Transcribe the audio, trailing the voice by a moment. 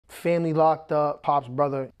family locked up. Pop's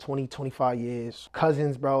brother, 20, 25 years.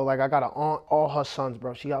 Cousins, bro. Like, I got an aunt, all her sons,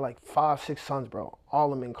 bro. She got like 5, 6 sons, bro.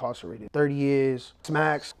 All of them incarcerated. 30 years.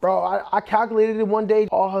 Smacks. Bro, I calculated it one day.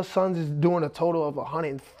 All her sons is doing a total of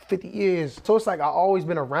 150 years. So it's like I always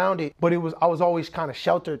been around it, but I was always kind of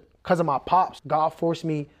sheltered because of my pops. God forced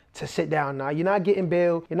me to sit down. Now, you're not getting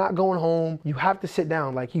bail. You're not going home. You have to sit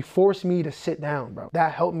down. Like, he forced me to sit down, bro.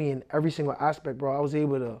 That helped me in every single aspect, bro. I was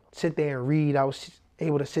able to sit there and read. I was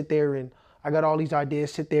able to sit there and I got all these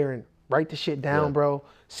ideas, sit there and write the shit down, bro.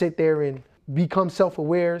 Sit there and become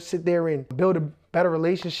self-aware. Sit there and build a better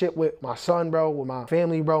relationship with my son, bro, with my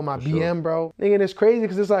family, bro, my BM, bro. Nigga, it's crazy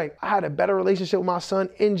because it's like I had a better relationship with my son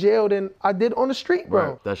in jail than I did on the street, bro.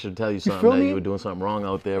 Right. That should tell you something that you were doing something wrong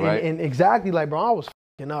out there, right? And exactly, like, bro, I was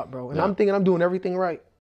f***ing up, bro. And I'm thinking I'm doing everything right.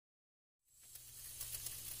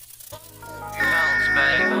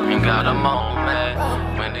 You got a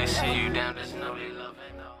moment when they see you down, there's no they love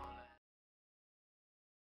it.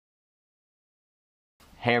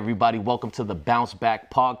 Hey everybody, welcome to the Bounce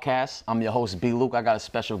Back Podcast. I'm your host, B. Luke. I got a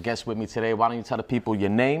special guest with me today. Why don't you tell the people your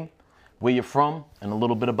name, where you're from, and a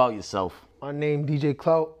little bit about yourself. My name DJ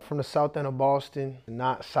Clout from the south end of Boston,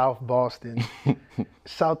 not South Boston.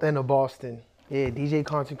 South end of Boston. Yeah, DJ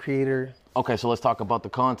content creator. Okay, so let's talk about the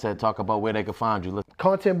content. Talk about where they can find you.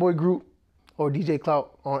 Content Boy Group or DJ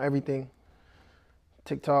Clout on everything.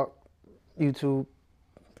 TikTok, YouTube,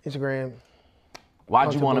 Instagram.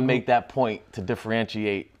 Why'd you want to make that point to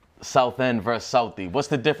differentiate South End versus Southie? What's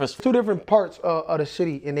the difference? Two different parts of the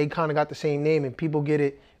city, and they kind of got the same name, and people get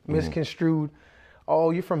it misconstrued.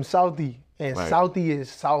 Oh, you're from Southie, and Southie is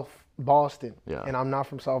South Boston, and I'm not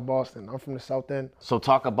from South Boston. I'm from the South End. So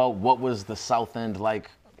talk about what was the South End like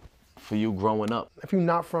for you growing up? If you're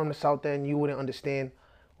not from the South End, you wouldn't understand.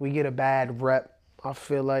 We get a bad rep, I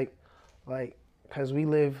feel like, because we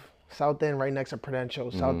live South End right next to Prudential,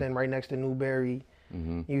 South End right next to Newberry.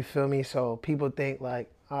 You feel me? So people think like,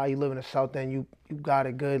 you live in the South End, you got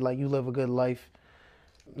it good, like you live a good life.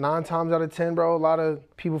 9 times out of 10, bro, a lot of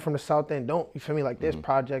people from the South End don't. You feel me? Like this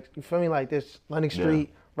projects, you feel me? Like this Lennox Street,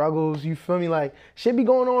 Ruggles, you feel me? Like shit be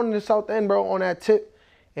going on in the South End, bro, on that tip.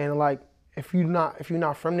 And like, if you're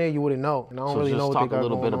not from there, you wouldn't know. And I don't really know what they got going on. So just talk a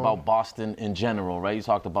little bit about Boston in general, right? You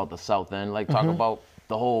talked about the South End. Like talk about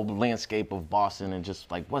the whole landscape of Boston and just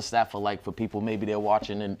like, what's that for people maybe they're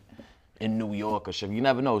watching in New York or shit. You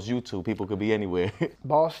never know, it's YouTube. People could be anywhere.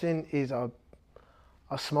 Boston is a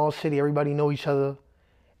small city. Everybody know each other,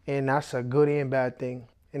 and that's a good and bad thing.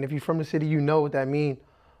 And if you're from the city, you know what that means.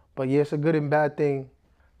 But yeah, it's a good and bad thing.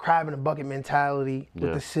 Crab in a bucket mentality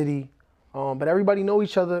with the city. But everybody know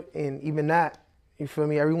each other, and even that, you feel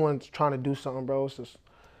me? Everyone's trying to do something, bro. It's just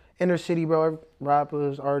inner city, bro.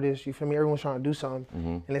 Rappers, artists, you feel me? Everyone's trying to do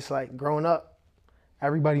something. And it's like growing up,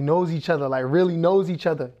 everybody knows each other, like really knows each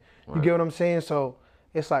other. You get what I'm saying? So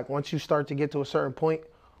it's like once you start to get to a certain point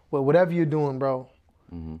with whatever you're doing, bro,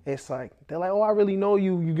 it's like, they're like, oh, I really know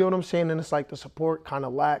you. You get what I'm saying? And it's like the support kind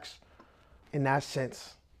of lacks in that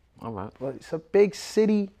sense. All right. But it's a big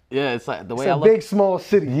city. Yeah, it's like the way I look. It's a big, small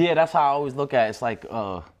city. Yeah, that's how I always look at it. It's like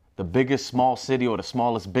the biggest small city or the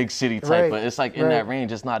smallest big city type. But it's like in that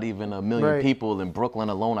range, it's not even 1 million people. In Brooklyn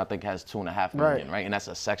alone, I think has 2.5 million, right? And that's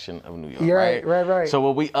a section of New York, right? So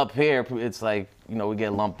when we up here, it's like, you know, we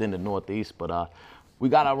get lumped in the Northeast, but we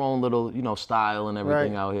got our own little, you know, style and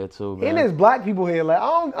everything out here too, man. And there's black people here, like, I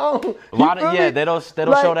don't a lot of, they don't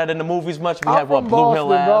show that in the movies much. We have what, Blue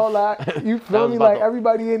Hill Ave. Bro, like, you feel me? Like,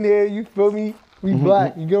 everybody in here, you feel me? We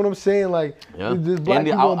black, you get what I'm saying? Like, there's black and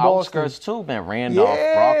the people in Boston. Outskirts too, man. Randolph,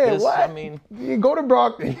 Brockton. I mean, you go to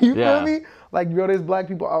Brockton, you feel me? Like, yo, there's black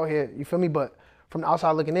people out here, you feel me? But from the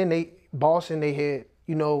outside looking in, Boston, they had,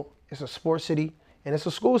 you know, it's a sports city and it's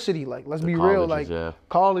a school city. Like, let's be real, like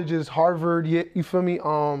colleges, Harvard, you feel me?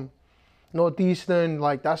 Northeastern,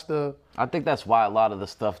 like that's the. I think that's why a lot of the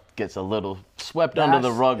stuff gets a little swept under the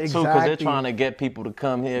rug too, because they're trying to get people to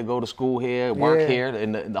come here, go to school here, work here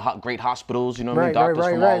in the great hospitals. You know what I mean? Doctors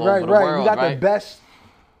from all over the world. We got the best.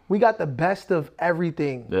 We got the best of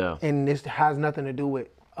everything. Yeah. And this has nothing to do with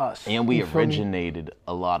us. And we originated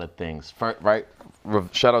a lot of things, right?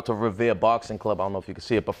 Shout out to Revere Boxing Club. I don't know if you can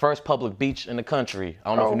see it, but first public beach in the country. I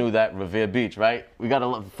don't know if you knew that, Revere Beach, right? We got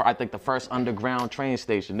I think the first underground train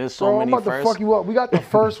station. There's so many firsts. I'm about to fuck you up. We got the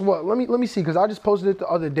first what? Let me see, because I just posted it the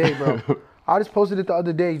other day, bro. I just posted it the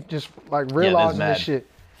other day, just like realizing this shit.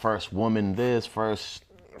 First woman, first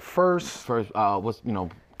what's, you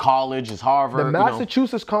know, college is Harvard. The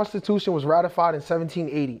Massachusetts Constitution was ratified in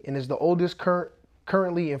 1780 and is the oldest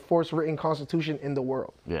currently enforced written constitution in the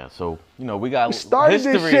world. Yeah, so, you know, we got started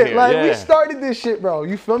history this shit. Here. Like, we started this shit, bro.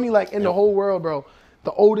 You feel me? Like, in the whole world, bro.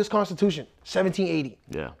 The oldest constitution, 1780.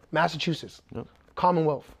 Yeah. Massachusetts. Yep.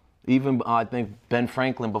 Commonwealth. Even I think Ben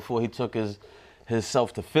Franklin, before he took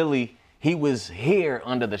himself to Philly, he was here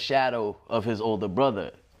under the shadow of his older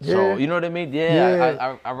brother. Yeah. So you know what I mean?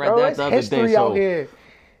 Yeah. I read that the other history day. So out here.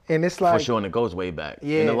 And it's like for sure, and it goes way back.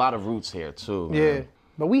 Yeah. And a lot of roots here too. Yeah. Man.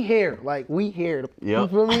 But we here. Like we here. Yep. You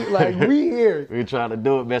feel me? Like we here. We trying to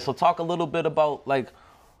do it, man. So talk a little bit about like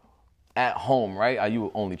at home, right? Are you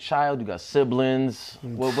an only child? You got siblings?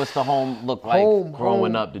 What's the home look like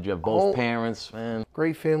growing up? Did you have both parents, man?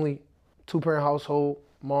 Great family, 2-parent household,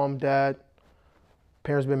 mom, dad.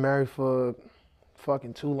 Parents been married for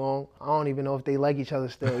fucking too long. I don't even know if they like each other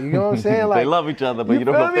still. You know what I'm saying? Like they love each other, but you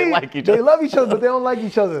don't know if they like each other. They love each other, but they don't like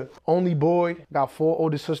each other. Only boy, got 4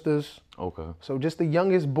 older sisters. Okay. So just the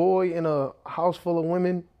youngest boy in a house full of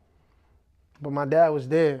women. But my dad was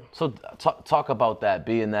there. So talk about that,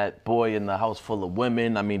 being that boy in the house full of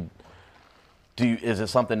women. I mean, is it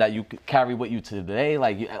something that you carry with you today?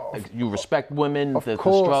 Like you respect women, the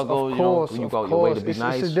struggle, of course, you go your way to be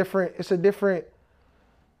nice? It's a different,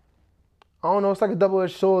 I don't know, it's like a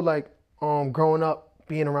double-edged sword, like growing up,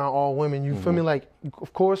 being around all women. You feel me? Like,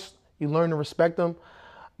 of course, you learn to respect them,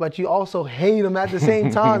 but you also hate them at the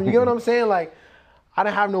same time. You get what I'm saying? Like, I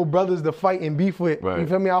didn't have no brothers to fight and beef with. Right. You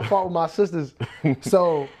feel me? I fought with my sisters.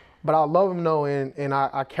 So, but I love them though, and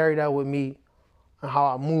I carry that with me and how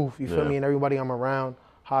I move, you feel me? And everybody I'm around,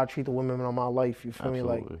 how I treat the women in my life, you feel me?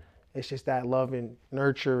 Like, it's just that love and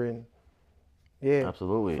nurture and, yeah.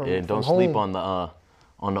 Absolutely, and don't sleep on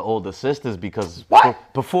the older sisters because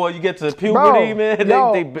before you get to puberty, bro, man,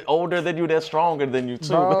 they older than you, they're stronger than you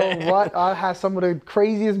too, bro, man. What? I had some of the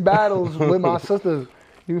craziest battles with my sisters.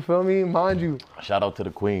 You feel me? Mind you. Shout out to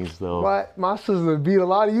the queens, though. What? My sister beat a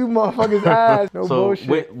lot of you motherfuckers' ass. No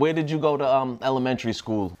bullshit. So where did you go to elementary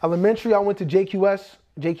school? Elementary, I went to JQUS.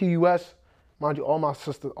 Mind you, all my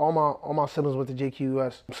siblings went to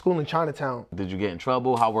JQUS. School in Chinatown. Did you get in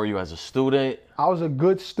trouble? How were you as a student? I was a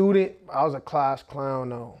good student. I was a class clown,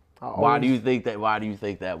 though. Why do you think that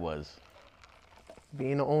was?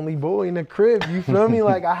 Being the only boy in the crib, you feel me?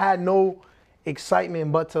 Like, I had no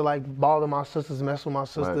excitement but to like bother my sisters, mess with my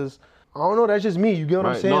sisters. Right. I don't know, that's just me. You get what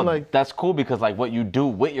I'm saying? No, like that's cool because like what you do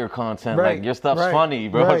with your content, like your stuff's funny,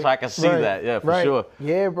 bro. So I can see that. Yeah, for sure.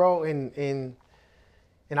 Yeah, bro. And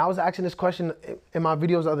I was asking this question in my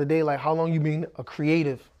videos the other day, like how long you been a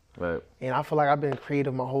creative? Right. And I feel like I've been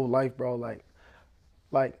creative my whole life, bro. Like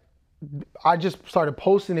I just started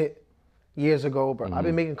posting it years ago, bro. I've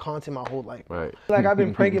been making content my whole life. Right. Like I've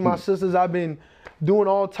been pranking my sisters. I've been doing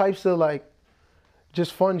all types of like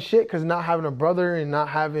just fun shit, because not having a brother and not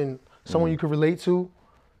having someone you could relate to,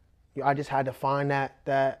 I just had to find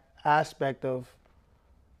that aspect of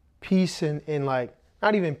peace and like,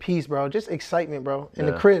 not even peace, bro, just excitement, bro, in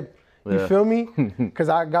the crib. You feel me? Because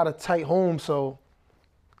I got a tight home, so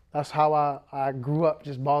that's how I grew up,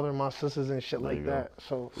 just bothering my sisters and shit like that.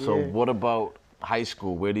 So what about high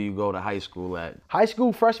school? Where do you go to high school at? High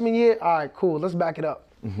school, freshman year? All right, cool, let's back it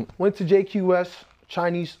up. Went to JQS.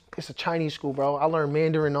 Chinese, it's a Chinese school, bro. I learned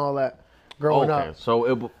Mandarin and all that growing up. Okay,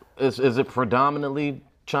 so is it predominantly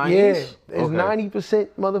Chinese? Yeah, it's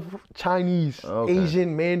 90% Chinese,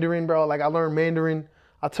 Asian, Mandarin, bro. Like I learned Mandarin.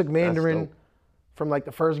 I took Mandarin from like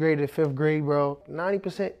the 1st grade to the 5th grade, bro.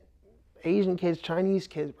 90% Asian kids, Chinese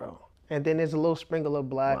kids, bro. And then there's a little sprinkle of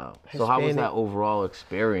black. Wow. Hispanic. So how was that overall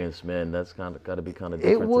experience, man? That's got to be kind of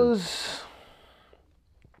different.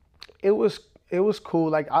 It was cool.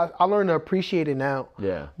 Like I learned to appreciate it now.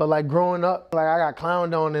 Yeah. But like growing up, like I got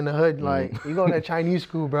clowned on in the hood. Like you go to that Chinese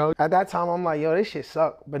school, bro. At that time, I'm like, yo, this shit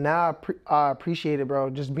suck. But now I appreciate it, bro.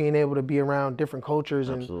 Just being able to be around different cultures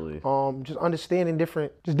and just understanding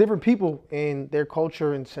different people and their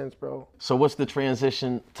culture and sense, bro. So what's the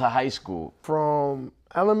transition to high school? From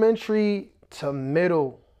elementary to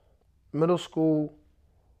middle school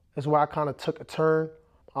is where I kind of took a turn.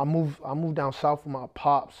 I moved down south with my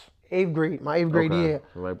pops. 8th grade, my 8th grade year.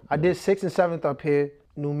 Right. I did 6th and 7th up here,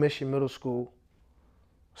 New Mission Middle School,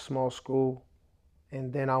 small school.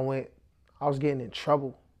 And then I was getting in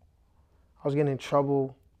trouble.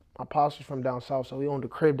 My pops was from down south, so he owned a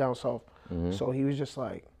crib down south. So he was just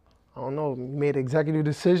like, I don't know, he made an executive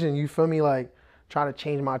decision, you feel me, like trying to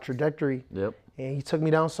change my trajectory. Yep. And he took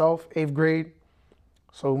me down south, 8th grade.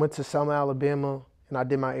 So we went to Selma, Alabama. And I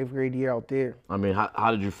did my 8th grade year out there. I mean,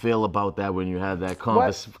 how did you feel about that when you had that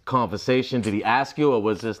conversation? Did he ask you, or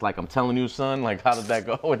was this like, I'm telling you, son? Like, how did that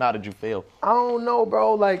go, and how did you feel? I don't know,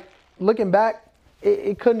 bro. Like, looking back,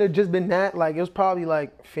 it couldn't have just been that. Like, it was probably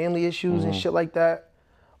like family issues and shit like that.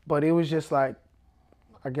 But it was just like,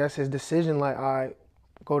 I guess his decision, like, all right,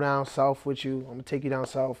 go down south with you. I'm gonna take you down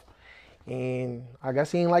south. And I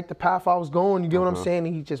guess he didn't like the path I was going, you get what I'm saying?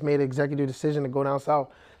 And he just made an executive decision to go down south.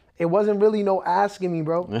 It wasn't really no asking me,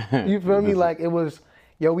 bro. You feel me? Like, it was,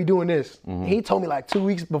 yo, we doing this. He told me like 2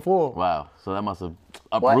 weeks before. Wow, so that must have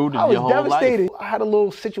uprooted your whole devastated. life. I had a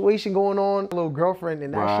little situation going on, a little girlfriend,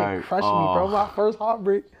 and that shit crushed me, bro. My first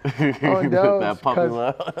heartbreak. That puppy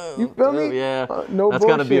love. You feel me? Yeah, no that's bullshit.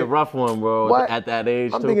 Gotta be a rough one, bro. What? At that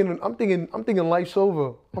age, I'm thinking life's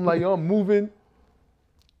over. I'm like, yo, I'm moving.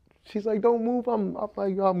 She's like, don't move. I'm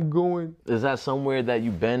like, yo, I'm going. Is that somewhere that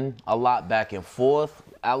you've been a lot back and forth?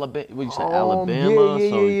 Alabama? What you say, Alabama?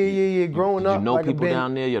 Yeah. Growing up, you know like people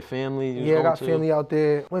down there, your family? Yeah, I got family out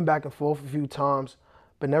there. Went back and forth a few times,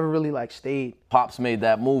 but never really like stayed. Pops made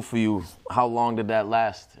that move for you. How long did that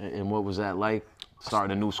last? And what was that like?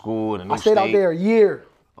 Starting a new school and a new state? I stayed out there a year.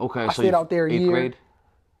 Okay, I stayed out there a year. 8th grade?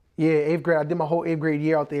 Yeah, 8th grade. I did my whole 8th grade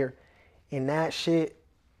year out there. And that shit,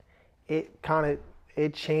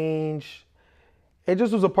 it changed. It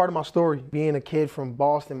just was a part of my story. Being a kid from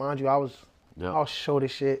Boston, mind you, I was short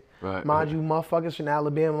as shit. Right. Mind you, motherfuckers from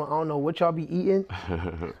Alabama, I don't know what y'all be eating,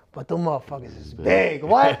 but them motherfuckers is big.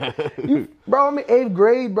 What? Bro, I'm in 8th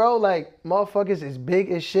grade, bro. Like, motherfuckers is big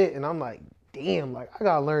as shit. And I'm like, damn, like, I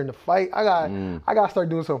gotta learn to fight. I gotta start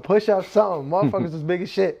doing some push-ups, something. Motherfuckers is big as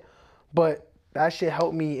shit. But that shit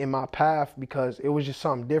helped me in my path because it was just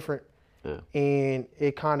something different. Yeah. And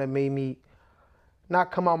it kind of made me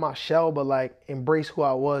not come out my shell, but like embrace who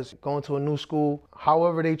I was. Going to a new school,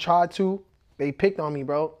 however they tried to, they picked on me,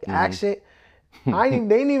 bro. The accent, they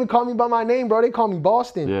didn't even call me by my name, bro. They call me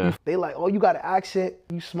Boston. Yeah. They like, oh, you got an accent,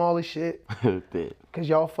 you small as shit. Cause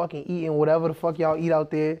y'all fucking eating whatever the fuck y'all eat out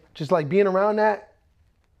there. Just like being around that,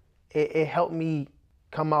 it helped me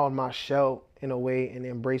come out of my shell in a way and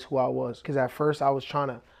embrace who I was. Cause at first I was trying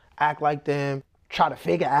to act like them, try to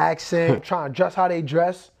fake an accent, trying to dress how they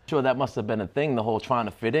dress. Sure, that must have been a thing, the whole trying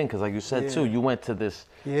to fit in, because like you said too, you went to this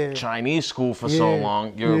Chinese school for so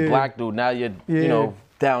long. You're a black dude, now you're, you know,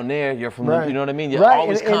 down there, you're from, the, you know what I mean? You're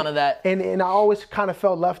always kind of that. And I always kind of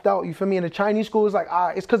felt left out, you feel me? In the Chinese school, it's like,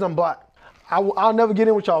 it's because I'm black. I'll never get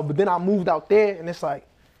in with y'all, but then I moved out there, and it's like,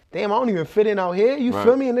 damn, I don't even fit in out here, you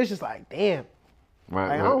feel me? And it's just like, damn.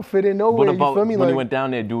 Like, I don't fit in nowhere, what about you feel me? When you went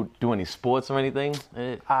down there, do any sports or anything?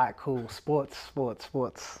 All right, cool, sports. All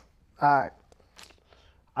right.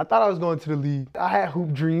 I thought I was going to the league. I had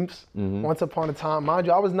hoop dreams once upon a time. Mind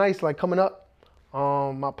you, I was nice, like coming up.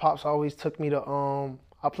 My pops always took me to,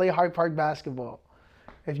 I played Hyde Park basketball.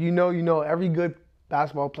 If you know, you know, every good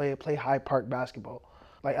basketball player play Hyde Park basketball.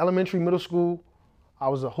 Like elementary, middle school, I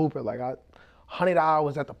was a hooper. Like 100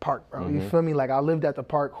 hours at the park, bro. You feel me? Like I lived at the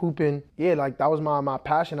park hooping. Yeah, like that was my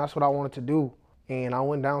passion. That's what I wanted to do. And I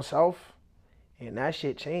went down south and that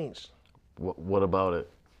shit changed. What about it?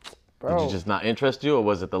 Bro. Did you just not interest you, or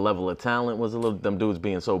was it the level of talent? Was it them dudes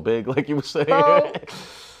being so big, like you were saying? Bro,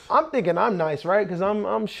 I'm thinking I'm nice, right? Because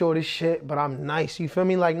I'm short as shit, but I'm nice. You feel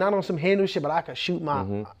me? Like not on some handle shit, but I can shoot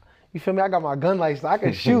my, you feel me? I got my gun license. I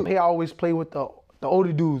can shoot. Hey, I always play with the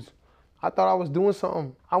older dudes. I thought I was doing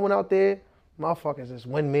something. I went out there, motherfuckers is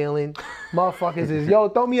windmilling. Motherfuckers is, yo,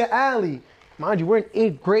 throw me an alley. Mind you, we're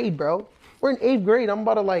in 8th grade, bro. We're in 8th grade. I'm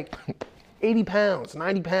about to like 80 pounds,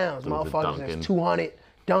 90 pounds. Motherfuckers is 200.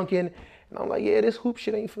 Dunking, and I'm like, yeah, this hoop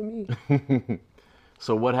shit ain't for me.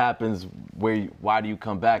 So what happens? Why do you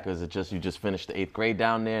come back? Is it just you just finished the 8th grade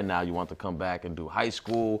down there, and now you want to come back and do high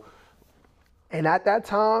school? And at that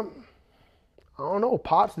time, I don't know,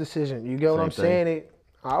 Pop's decision. You get what I'm saying?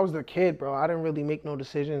 I was the kid, bro. I didn't really make no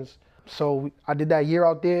decisions. So I did that year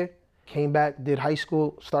out there, came back, did high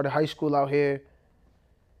school, started high school out here.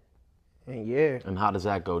 And yeah. And how does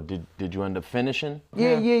that go? Did you end up finishing?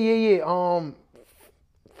 Yeah.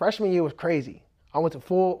 Freshman year was crazy. I went to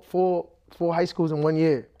four high schools in 1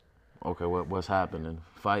 year. Okay, what's happening?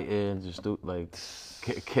 Fighting, just like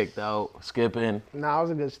kicked out, skipping? Nah, I was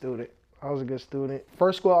a good student.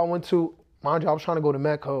 First school I went to, mind you, I was trying to go to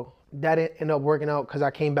Metco. That didn't end up working out because I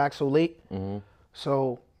came back so late.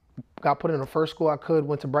 So got put in the first school I could,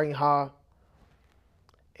 went to Brighton High.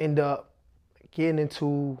 Ended up getting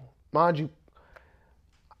into, mind you,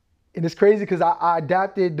 and it's crazy because I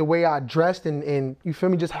adapted the way I dressed and you feel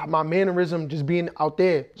me, just my mannerism just being out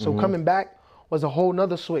there. So coming back was a whole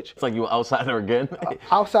nother switch. It's like you were outsider again?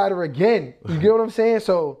 Outsider again. You get what I'm saying?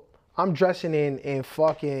 So I'm dressing in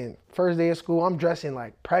fucking first day of school, I'm dressing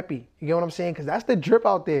like preppy. You get what I'm saying? Because that's the drip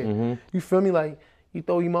out there. You feel me? Like you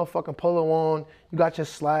throw your motherfucking polo on, you got your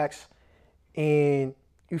slacks, and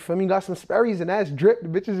you feel me? You got some Sperry's and that's drip. The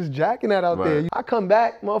bitches is jacking that out there. I come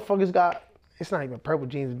back, motherfuckers got, it's not even purple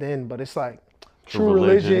jeans then, but it's like True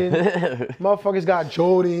Religion. Religion. Motherfuckers got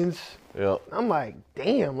Jordans. Yep. I'm like,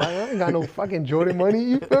 damn, like I ain't got no fucking Jordan money.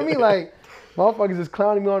 You feel me? Like, motherfuckers is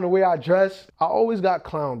clowning me on the way I dress. I always got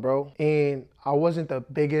clowned, bro. And I wasn't the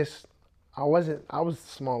biggest. I was the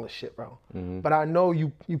smallest shit, bro. But I know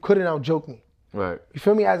you couldn't out joke me. Right. You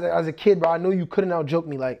feel me? As a kid, bro, I know you couldn't out joke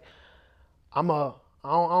me. Like, I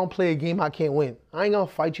don't play a game I can't win. I ain't gonna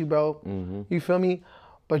fight you, bro. You feel me?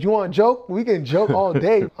 But you want to joke? We can joke all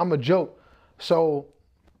day. I'm a joke. So,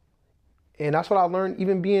 and that's what I learned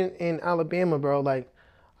even being in Alabama, bro. Like,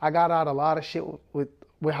 I got out a lot of shit with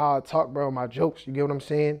how I talk, bro, my jokes. You get what I'm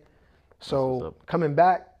saying? So, coming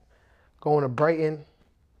back, going to Brighton,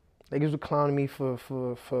 niggas were clowning me for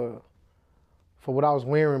what I was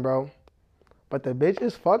wearing, bro. But the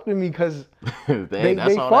bitches fucked with me because they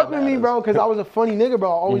fucked with me, bro, because I was a funny nigga, bro.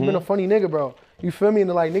 I always been a funny nigga, bro. You feel me?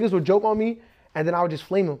 And like niggas would joke on me, and then I would just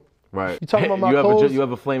flame them. Right. You talking about my clothes? You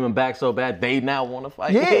ever flame them back so bad they now want to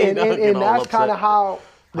fight? Yeah, and that's kind of how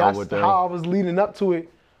I was leading up to it.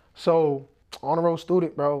 So on the road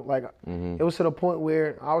student, bro. Like it was to the point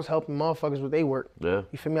where I was helping motherfuckers with their work. Yeah.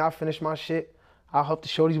 You feel me? I finished my shit. I'll help the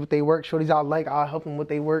shorties with their work. Shorties I like, I'll help them with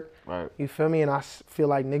their work. Right. You feel me? And I feel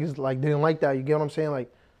like niggas like didn't like that. You get what I'm saying?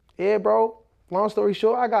 Like, yeah, bro. Long story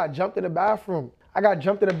short, I got jumped in the bathroom.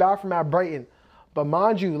 At Brighton. But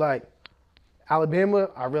mind you, like, Alabama,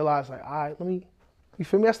 I realized like, all right, you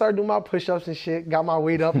feel me? I started doing my push-ups and shit, got my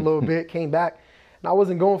weight up a little bit, came back, and I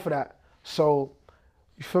wasn't going for that. So,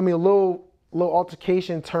 you feel me? A little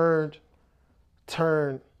altercation turned,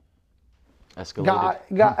 Escalated.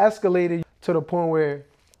 got escalated to the point where,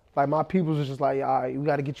 like, my peoples was just like, all right, we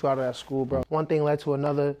got to get you out of that school, bro. One thing led to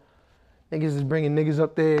another. Niggas is bringing niggas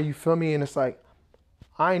up there, you feel me? And it's like,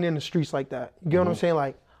 I ain't in the streets like that. You get what I'm saying?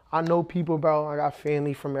 Like, I know people, bro. I got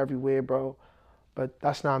family from everywhere, bro. But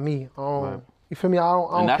that's not me. You feel me? I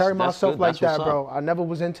don't carry myself like that, bro. I never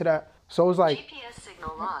was into that. So it was like, GPS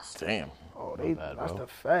signal lost. Damn. oh, that's bro. the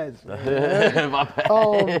feds, man. My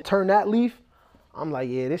bad. Turn that leaf. I'm like,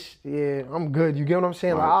 I'm good. You get what I'm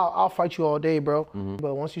saying? Like, I'll fight you all day, bro.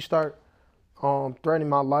 But once you start threatening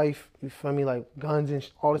my life, you feel me, like guns and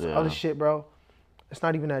all this other shit, bro, it's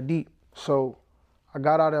not even that deep. So I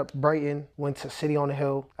got out of Brighton, went to City on the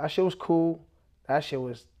Hill. That shit was cool. That shit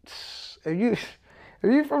was, if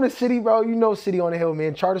you from the city, bro, you know City on the Hill,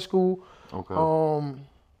 man. Charter school. Okay.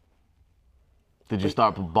 Did you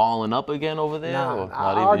start balling up again over there? Nah, or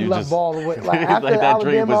I already left ball away. Like after like that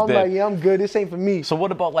dream Alabama, was I'm dead. like, yeah, I'm good. This ain't for me. So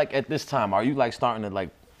what about like at this time? Are you like starting to like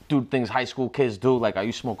do things high school kids do? Like, are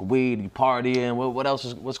you smoking weed? You partying? What else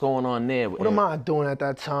is what's going on there? What am I doing at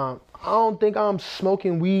that time? I don't think I'm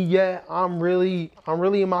smoking weed yet. I'm really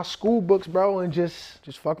in my school books, bro, and just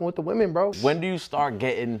fucking with the women, bro. When do you start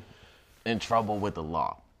getting in trouble with the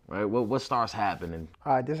law? Right? What starts happening?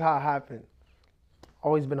 All right, this is how it happened.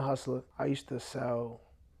 Always been a hustler. I used to sell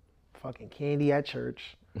fucking candy at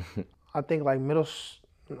church. I think like middle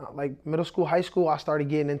school, high school, I started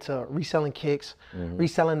getting into reselling kicks,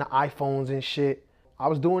 reselling the iPhones and shit. I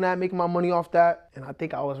was doing that, making my money off that, and I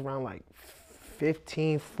think I was around like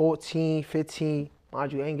 15.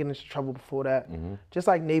 Mind you, I ain't getting into trouble before that. Just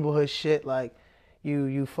like neighborhood shit, like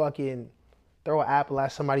you fucking throw an apple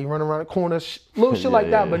at somebody, run around the corner, little shit like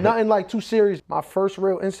that, but nothing like too serious. My first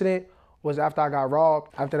real incident was after I got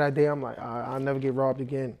robbed. After that day, I'm like, I'll never get robbed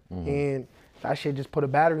again. And that shit just put a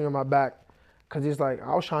battery on my back. Cause it's like,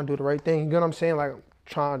 I was trying to do the right thing. You get what I'm saying? Like, I'm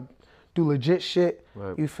trying to do legit shit.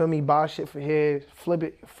 Right. You feel me? Buy shit for here, flip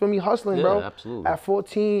it. You feel me? Hustling, bro. Absolutely. At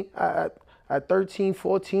 14, at 13,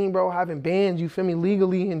 14, bro, having bands, you feel me?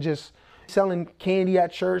 Legally, and just selling candy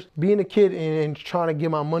at church, being a kid and trying to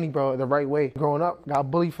get my money, bro, the right way. Growing up,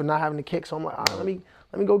 got bullied for not having the kicks. So I'm like, all right,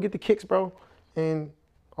 let me go get the kicks, bro. And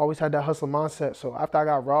always had that hustle mindset. So after I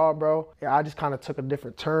got robbed, bro, I just kind of took a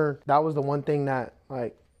different turn. That was the one thing that,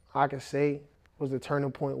 like, I could say was the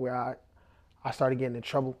turning point where I started getting in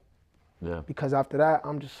trouble. Yeah. Because after that,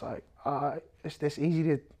 I'm just like, it's this easy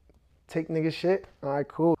to take niggas shit. All right,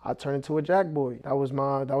 cool. I turned into a jack boy. That was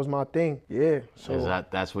my thing. Yeah. So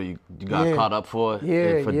that's what you got caught up for?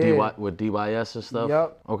 Yeah. With DYS and stuff?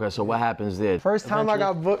 Yep. Okay, so what happens there? First time I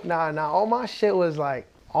got booked, all my shit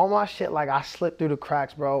like I slipped through the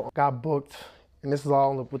cracks, bro. Got booked, and this is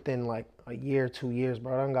all within like a year, 2 years,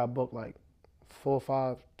 bro. I done got booked like 4 or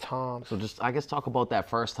 5 times. So just, I guess, talk about that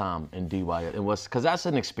first time in DYS. It was, cause that's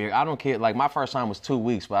an experience. I don't care, like my first time was 2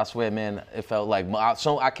 weeks, but I swear, man, it felt like,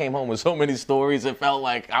 I came home with so many stories, it felt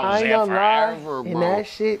like I was there forever, bro. And that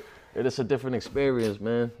shit. It's a different experience,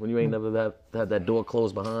 man, when you ain't never had that door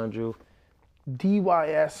closed behind you.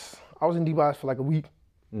 DYS, I was in DYS for like a week,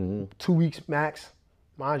 2 weeks max.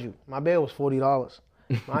 Mind you, my bail was $40.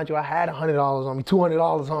 Mind you, I had $100 on me,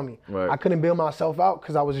 $200 on me. Right. I couldn't bail myself out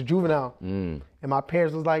because I was a juvenile. And my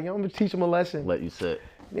parents was like, yo, I'm gonna teach them a lesson. Let you sit.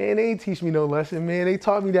 Man, they ain't teach me no lesson, man. They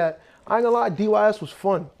taught me that, I ain't gonna lie, DYS was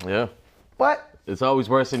fun. Yeah. But it's always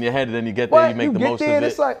worse in your head, and then you get there, you make the most of it. And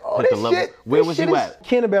it's like, oh, this shit. Where was you at?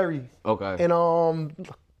 Canterbury. Okay. And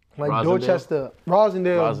like Rosendale? Dorchester,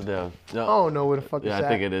 Rosendale. Rosendale. Yeah. I don't know where the fuck it's at. Yeah, I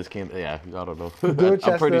think it is. Yeah, I don't know.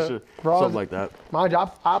 Dorchester, I'm pretty sure something like that. Mind you,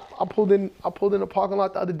 I pulled in the parking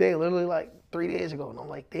lot the other day, literally like 3 days ago, and I'm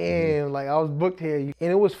like, damn, like I was booked here, and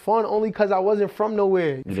it was fun only because I wasn't from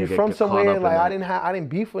nowhere. If you're from somewhere, like I didn't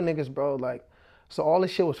beef with niggas, bro. Like, so all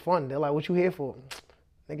this shit was fun. They're like, what you here for?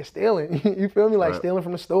 Nigga stealing. You feel me? Like stealing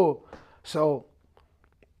from the store. So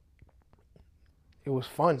it was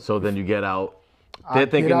fun. So then you get out. They're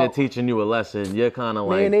thinking they're teaching you a lesson. You're kind of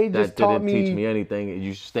like, they just that didn't teach me anything.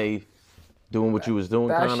 You stay doing what you was doing,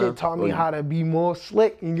 kind of. That shit taught me how to be more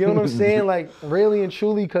slick. You get what I'm saying? Like, really and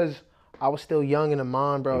truly, because I was still young in the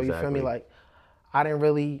mind, bro. Exactly. You feel me? Like, I didn't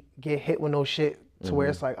really get hit with no shit to where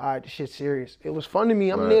it's like, all right, this shit's serious. It was fun to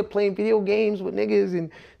me. I'm there playing video games with niggas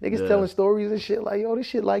and niggas telling stories and shit. Like, yo, this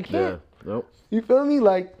shit like hit. Nope. You feel me?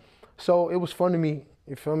 Like, so it was fun to me.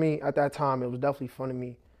 You feel me? At that time, it was definitely fun to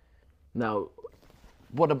me. Now,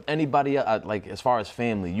 what anybody like as far as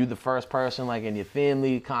family? You the first person like in your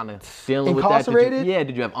family kind of dealing with that? Incarcerated? Yeah.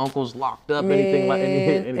 Did you have uncles locked up? Anything like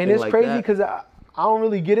anything and it's like crazy that? because I don't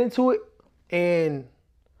really get into it, and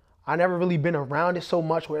I never really been around it so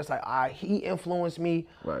much where it's like, he influenced me.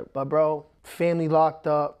 Right. But bro, family locked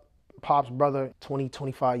up, pop's brother,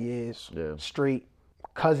 25 years straight.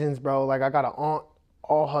 Cousins, bro. Like I got an aunt,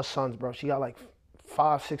 all her sons, bro. She got like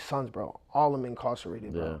 5, 6 sons, bro. All of them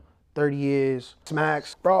incarcerated, bro. Yeah. 30 years,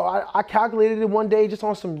 smacks. Bro, I calculated it one day just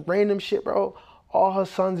on some random shit, bro. All her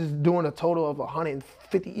sons is doing a total of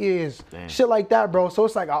 150 years. Damn. Shit like that, bro. So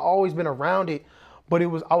it's like I always been around it, but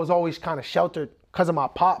I was always kind of sheltered because of my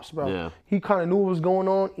pops, bro. Yeah. He kind of knew what was going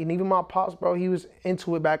on, and even my pops, bro, he was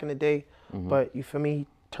into it back in the day. But you feel me? He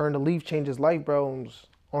turned a leaf, changed his life, bro, and was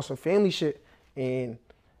on some family shit. And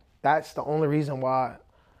that's the only reason why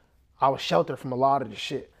I was sheltered from a lot of the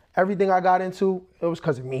shit. Everything I got into, it was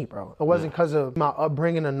because of me, bro. It wasn't because of my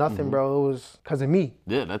upbringing or nothing, bro. It was because of me.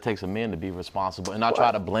 Yeah, that takes a man to be responsible and not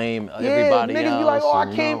try to blame everybody else. Niggas be like, oh,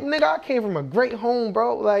 I came from a great home,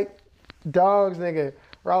 bro. Like, dogs, nigga.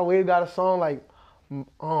 Raw Wave got a song like,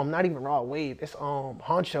 not even Raw Wave. It's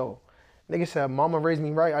Honcho. Nigga said, mama raised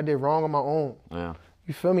me right. I did wrong on my own. Yeah.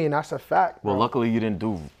 You feel me? And that's a fact, bro. Well, luckily you didn't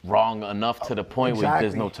do wrong enough to the point where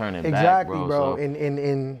there's no turning back, bro. Exactly,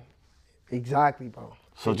 bro. So. Exactly, bro.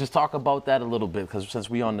 So just talk about that a little bit, because since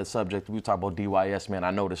we on the subject, we talk about DYS, man.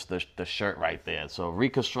 I noticed the shirt right there. So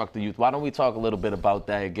Reconstruct the Youth. Why don't we talk a little bit about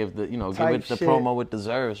that and give it the promo it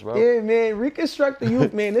deserves, bro? Yeah, man. Reconstruct the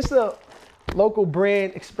Youth, man. This is a local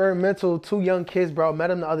brand, experimental. 2 young kids, bro. Met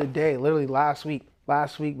them the other day, literally last week.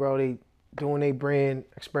 Last week, bro. They doing a brand,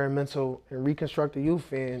 experimental, and Reconstruct the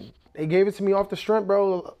Youth, and they gave it to me off the strength,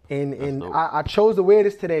 bro, and I chose to wear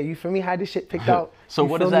this today. You feel me? Had this shit picked out. So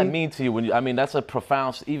what does that mean to you? I mean, that's a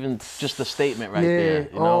profound, even just a statement right there.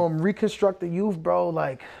 You know? Reconstruct the Youth, bro,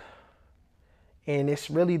 like, and it's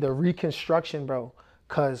really the reconstruction, bro,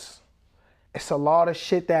 because it's a lot of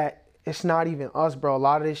shit that it's not even us, bro. A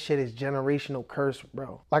lot of this shit is generational curse,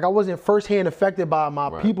 bro. Like, I wasn't firsthand affected by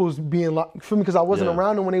my peoples being locked, you feel me? Because I wasn't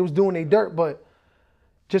around them when they was doing their dirt, but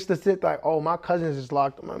just to sit like, oh, my cousins is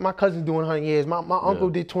locked. My cousin's doing 100 years. My uncle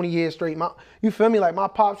did 20 years straight. You feel me? Like, my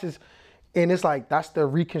pops is, and it's like, that's the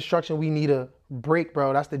reconstruction we need to break,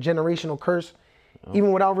 bro. That's the generational curse,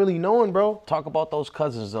 even without really knowing, bro. Talk about those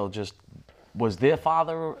cousins, though. Just, was their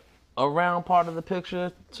father around part of the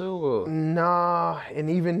picture, too? Or? Nah, and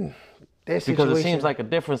even their situation. Because it seems like a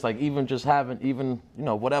difference, like even just having,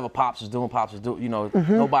 whatever Pops is doing,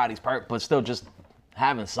 nobody's perfect, but still just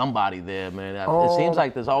having somebody there, man. It seems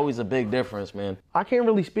like there's always a big difference, man. I can't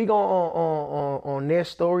really speak on their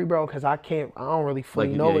story, bro, because I don't really fully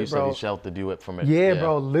know it, bro. You said he sheltered you from it. Yeah,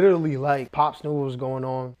 bro, literally, like, Pops knew what was going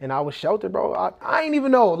on, and I was sheltered, bro. I ain't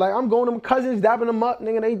even know. Like, I'm going to my cousins, dabbing them up,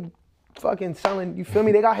 nigga, they fucking selling, you feel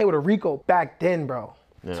me? They got hit with a RICO back then, bro.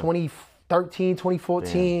 2013,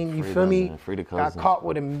 2014, damn, you feel me? Got caught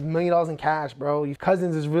with $1 million in cash, bro. Your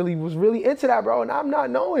cousins was really into that, bro, and I'm not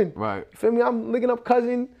knowing. Right. You feel me? I'm looking up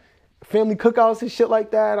cousin, family cookouts and shit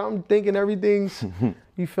like that. I'm thinking everything's,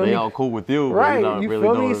 you feel me? They all cool with you. Right, you really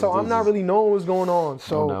feel me? So I'm not really knowing what's going on.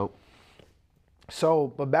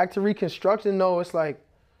 So, but back to reconstruction, though, it's like,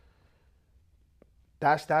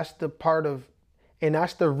 that's the part of, and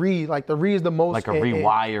that's the like the is the most, like a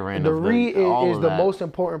rewiring. The is the most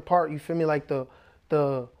important part. You feel me? Like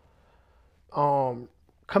the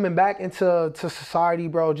coming back into society,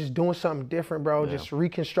 bro, just doing something different, bro, just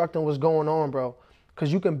reconstructing what's going on, bro.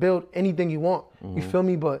 Because you can build anything you want, you feel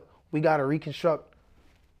me? But we got to reconstruct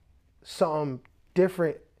something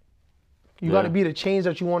different. You got to be the change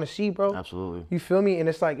that you want to see, bro. Absolutely. You feel me? And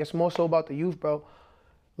it's like, it's more so about the youth, bro.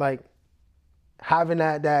 Like, having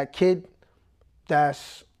that kid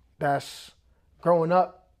that's growing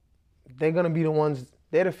up, they're going to be the ones,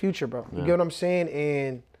 they're the future, bro. You get what I'm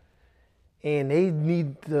saying? And they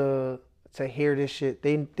need to hear this shit.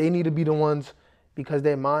 They need to be the ones, because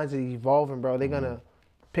their minds are evolving, bro. They're going to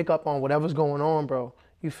pick up on whatever's going on, bro.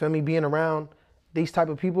 You feel me? Being around these type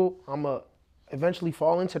of people, I'm going to eventually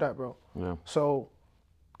fall into that, bro. Yeah. So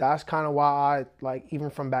that's kind of why I, like, even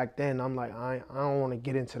from back then, I'm like, I don't want to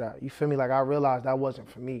get into that. You feel me? Like, I realized that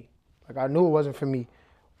wasn't for me. Like, I knew it wasn't for me.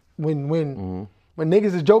 When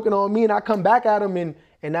niggas is joking on me and I come back at them and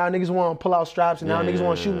now niggas want to pull out straps and now niggas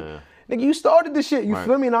want to shoot me. Nigga, you started this shit. You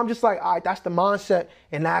feel me? And I'm just like, all right, that's the mindset,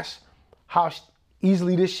 and that's how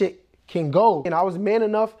easily this shit can go. And I was man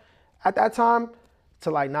enough at that time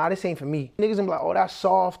to like, nah, this ain't for me. Niggas be like, oh, that's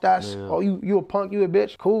soft, oh, you a punk, you a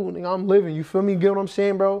bitch. Cool, nigga, I'm living, you feel me? Get what I'm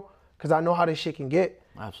saying, bro? Because I know how this shit can get.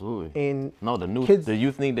 Absolutely. And no, kids, the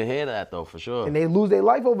youth need to hear that, though, for sure. And they lose their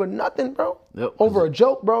life over nothing, bro. Yep. Over a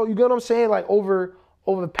joke, bro. You get what I'm saying? Like, over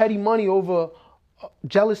petty money, over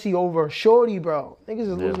jealousy, over shorty, bro. Niggas is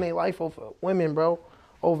losing their life over women, bro.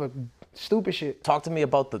 Over stupid shit. Talk to me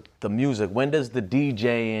about the music. When does the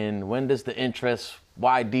DJing, when does the interest,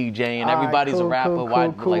 why DJing? Everybody's a rapper.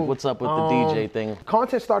 Like, what's up with the DJ thing?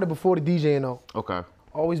 Content started before the DJing, though. Okay.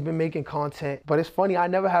 Always been making content. But it's funny, I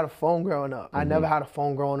never had a phone growing up.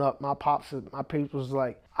 My pops, my parents was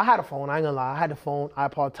like, I had a phone, I ain't gonna lie. I had a phone,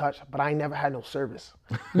 iPod Touch, but I ain't never had no service.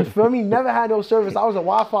 You feel me? Never had no service. I was a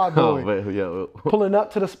Wi-Fi boy. Oh, man, Pulling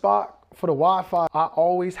up to the spot for the Wi-Fi. I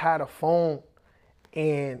always had a phone,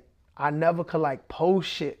 and I never could like post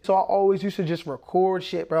shit. So I always used to just record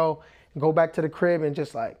shit, bro, and go back to the crib and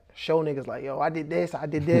just like show niggas like, yo, I did this,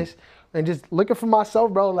 and just looking for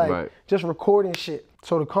myself, bro, like just recording shit.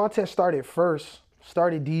 So the content started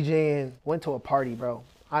DJing, went to a party, bro.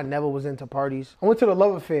 I never was into parties. I went to the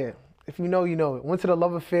Love Affair. If you know, you know it. Went to the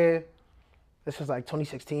Love Affair. This was like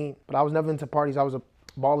 2016, but I was never into parties. I was a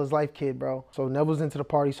baller's life kid, bro. So never was into the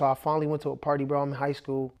party. So I finally went to a party, bro. I'm in high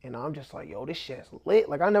school, and I'm just like, yo, this shit's lit.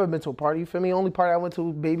 Like, I never been to a party, you feel me? Only party I went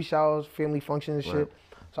to, baby showers, family functions and shit.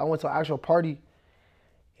 So I went to an actual party,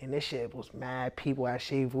 and this shit was mad people at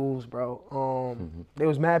Chez Veuves, bro. There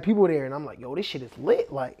was mad people there, and I'm like, yo, this shit is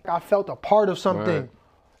lit. Like, I felt a part of something.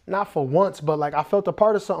 Not for once, but like I felt a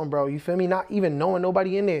part of something, bro. You feel me? Not even knowing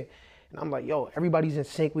nobody in there. And I'm like, yo, everybody's in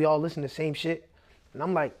sync. We all listen to the same shit. And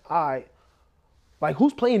I'm like, all right, like,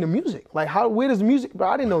 who's playing the music? Like, where does the music, bro?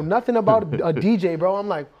 I didn't know nothing about a DJ, bro. I'm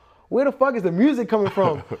like, where the fuck is the music coming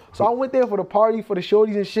from? So I went there for the party, for the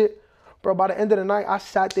shorties and shit. Bro, by the end of the night, I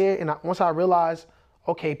sat there, and once I realized,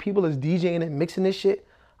 okay, people is DJing and mixing this shit,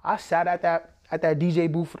 I sat at that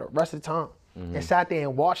DJ booth for the rest of the time and sat there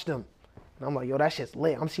and watched them. And I'm like, yo, that shit's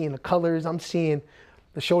lit. I'm seeing the colors. I'm seeing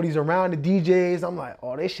the shorties around the DJs. I'm like,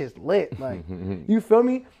 oh, this shit's lit. Like, you feel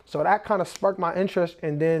me? So that kind of sparked my interest.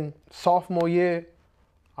 And then sophomore year,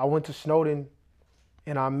 I went to Snowden,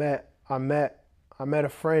 and I met a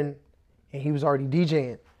friend, and he was already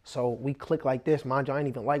DJing. So we clicked like this. Mind you, I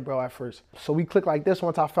didn't even like bro at first. So we clicked like this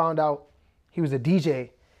once I found out he was a DJ,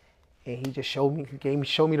 and he just showed me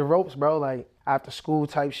the ropes, bro. Like, after school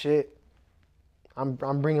type shit. I'm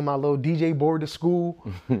bringing my little DJ board to school.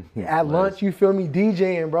 At lunch, you feel me,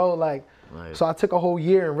 DJing, bro. Like, so I took a whole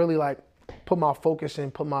year and really like put my focus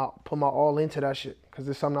and put my all into that shit, because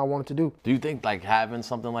it's something I wanted to do. Do you think like having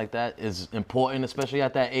something like that is important, especially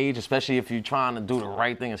at that age, especially if you're trying to do the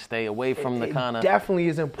right thing and stay away from the kind of? Definitely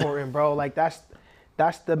is important, bro. Like, that's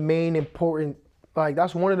the main important. Like,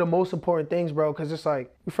 that's one of the most important things, bro. Because it's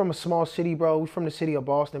like, we're from a small city, bro. We're from the city of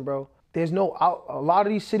Boston, bro. There's no a lot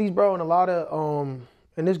of these cities, bro, and a lot of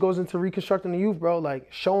and this goes into reconstructing the youth, bro.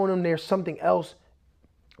 Like, showing them there's something else.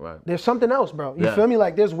 Right. There's something else, bro. You feel me?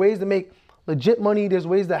 Like, there's ways to make legit money. There's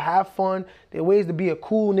ways to have fun. There's ways to be a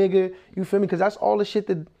cool nigga. You feel me? Because that's all the shit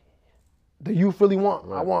that the youth really want.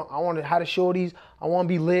 Right. I want to have the shorties. I want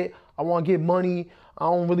to be lit. I want to get money. I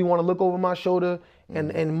don't really want to look over my shoulder.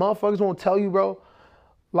 And motherfuckers won't tell you, bro.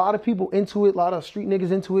 A lot of people into it. A lot of street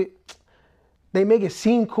niggas into it. They make it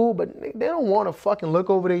seem cool, but they don't want to fucking look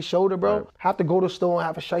over their shoulder, bro. Right. Have to go to the store and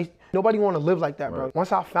have a shite. Nobody want to live like that, bro.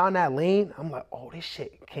 Once I found that lane, I'm like, oh, this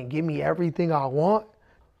shit can give me everything I want.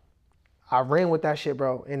 I ran with that shit,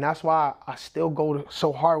 bro. And that's why I still go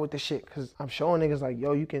so hard with this shit, because I'm showing niggas like,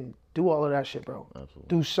 yo, you can do all of that shit, bro. Absolutely.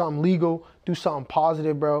 Do something legal, do something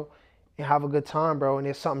positive, bro. and have a good time, bro, and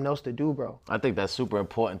there's something else to do, bro. I think that's super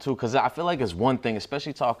important too, because I feel like it's one thing,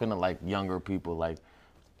 especially talking to like younger people, like,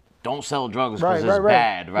 don't sell drugs because it's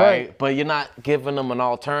bad, right? But you're not giving them an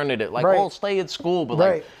alternative. Like, oh, stay at school, but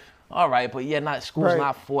like, all right, but yeah, school's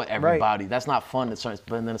not for everybody. That's not fun at certain,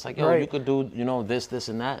 but then it's like, yo, you could do, you know, this,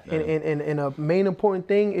 and that. And a main important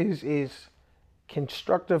thing is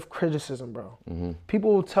constructive criticism, bro.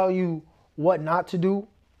 People will tell you what not to do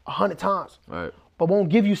 100 times, but won't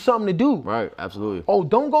give you something to do. Right, absolutely. Oh,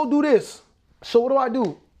 don't go do this. So what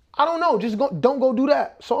do? I don't know. Just don't go do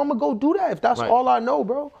that. So I'm gonna go do that if that's all I know,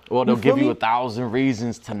 bro. Well, they'll give you 1,000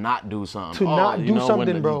 reasons to not do something. To not do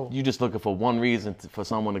something, bro. You just looking for one reason for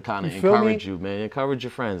someone to kind of encourage you, man. Encourage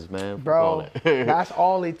your friends, man. Bro, that's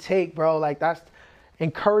all it take, bro. Like, that's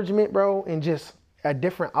encouragement, bro, and just a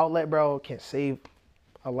different outlet, bro, can save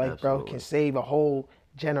a life, bro. Can save a whole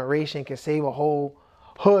generation. Can save a whole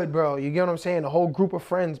hood, bro. You get what I'm saying? A whole group of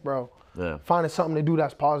friends, bro. Yeah. Finding something to do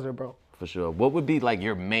that's positive, bro. For sure. What would be like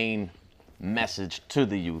your main message to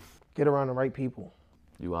the youth? Get around the right people.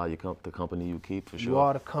 You are the company you keep, for sure. You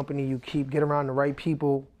are the company you keep. Get around the right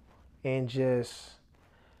people, and just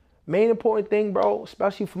main important thing, bro,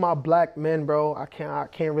 especially for my black men, bro. I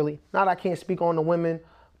can't really, not I can't speak on the women,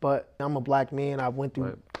 but I'm a black man. I went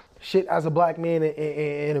through shit as a black man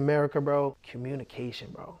in America, bro.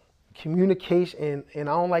 Communication, bro. Communication, and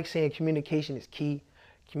I don't like saying communication is key.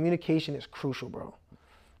 Communication is crucial, bro.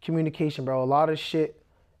 Communication, bro. A lot of shit,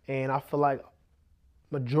 and I feel like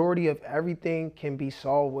majority of everything can be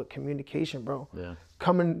solved with communication, bro. Yeah.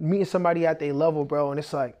 Meeting somebody at their level, bro, and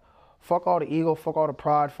it's like, fuck all the ego, fuck all the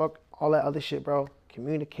pride, fuck all that other shit, bro.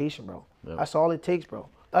 Communication, bro. Yep. That's all it takes, bro.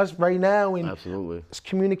 That's right now, and it's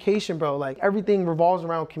communication, bro. Like, everything revolves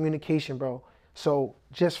around communication, bro. So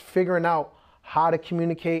just figuring out how to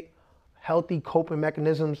communicate, healthy coping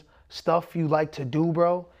mechanisms, stuff you like to do,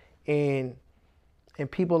 bro, and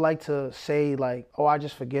people like to say, like, oh, I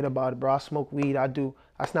just forget about it, bro. I smoke weed, I do.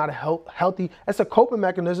 That's not a healthy, that's a coping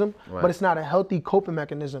mechanism, but it's not a healthy coping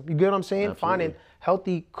mechanism. You get what I'm saying? Absolutely. Finding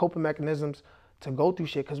healthy coping mechanisms to go through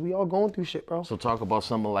shit, because we all going through shit, bro. So talk about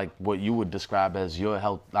something like what you would describe as your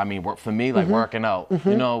health. I mean, for me, like working out,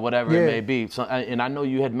 you know, whatever it may be. So, and I know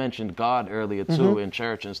you had mentioned God earlier too, in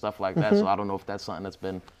church and stuff like that. So I don't know if that's something that's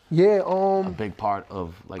been a big part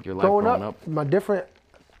of like your life growing up. My different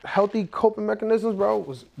healthy coping mechanisms, bro,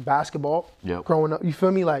 was basketball. Growing up, you feel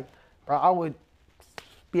me? Like, bro, I would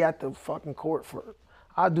be at the fucking court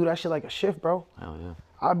I'd do that shit like a shift, bro. Hell yeah.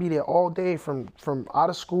 I'd be there all day from out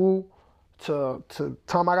of school to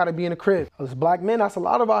time I gotta be in the crib. As black men, that's a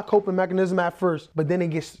lot of our coping mechanism at first, but then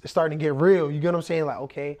it's starting to get real. You get what I'm saying? Like,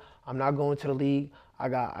 okay, I'm not going to the league.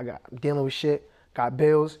 I'm dealing with shit, got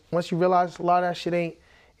bills. Once you realize a lot of that shit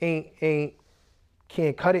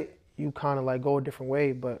can't cut it, you kind of like go a different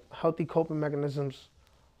way. But healthy coping mechanisms,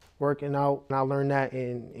 working out, and I learned that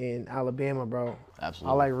in Alabama, bro.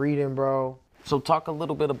 Absolutely. I like reading, bro. So talk a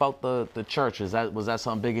little bit about the church. Was that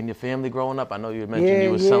something big in your family growing up? I know you had mentioned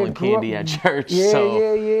you were selling candy at church. Yeah.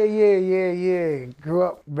 Grew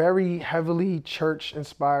up very heavily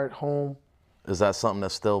church-inspired home. Is that something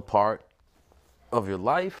that's still part of your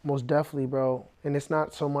life? Most definitely, bro. And it's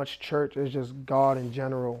not so much church, it's just God in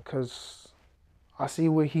general. Because I see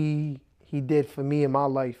what he did for me in my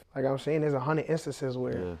life. Like I'm saying, there's 100 instances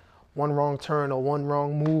where one wrong turn or one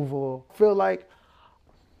wrong move, or I feel like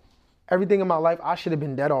everything in my life, I should have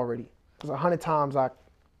been dead already. Because 100 times I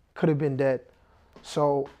could have been dead.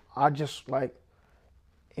 So I just like,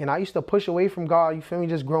 and I used to push away from God, you feel me,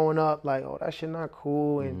 just growing up, like, oh, that shit not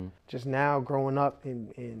cool. And just now growing up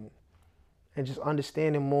and just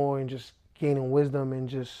understanding more and just gaining wisdom and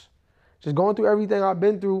just going through everything I've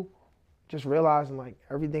been through, just realizing like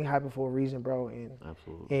everything happened for a reason, bro.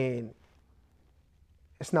 And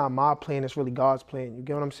it's not my plan, it's really God's plan. You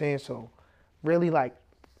get what I'm saying? So really like,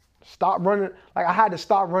 stop running. Like, I had to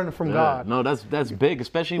stop running from God. No, that's big,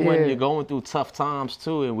 especially when you're going through tough times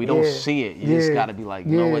too, and we don't see it. You just gotta be like,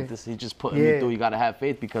 you know what, he's just putting me through. You gotta have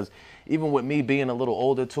faith, because even with me being a little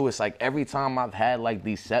older too, it's like every time I've had like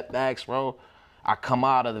these setbacks, bro, I come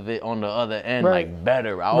out of it on the other end like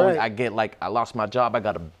better. I get like, I lost my job, I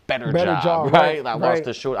got a better job, right? I lost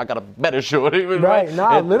the short, I got a better short, even, right?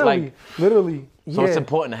 Nah, literally. So it's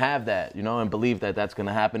important to have that, you know, and believe that that's going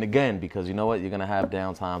to happen again, because you know what, you're going to have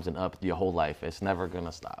down times and up your whole life. It's never going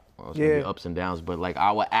to stop. It's going to be ups and downs, but like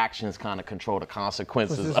our actions kind of control the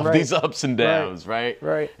consequences of these ups and downs, right?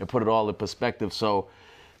 And put it all in perspective. So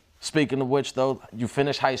speaking of which though, you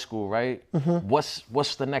finished high school, right?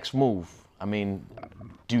 What's the next move? I mean,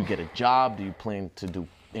 do you get a job? Do you plan to do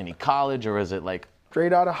any college, or is it like?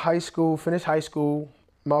 Straight out of high school, finished high school,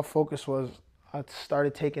 my focus was, I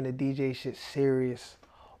started taking the DJ shit serious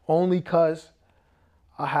only because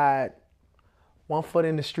I had one foot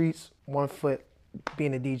in the streets, one foot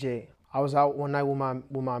being a DJ. I was out one night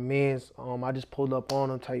with my mans. I just pulled up on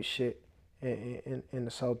them type shit in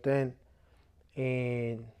the South End.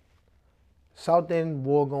 And South End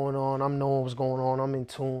war going on. I'm knowing what's going on. I'm in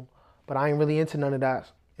tune. But I ain't really into none of that.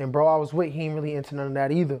 And bro I was with, he ain't really into none of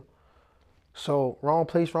that either. So wrong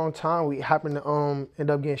place, wrong time. We happened to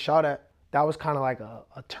end up getting shot at. That was kind of like a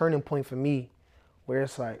turning point for me where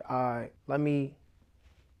it's like, all right, let me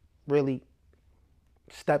really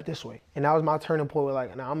step this way. And that was my turning point where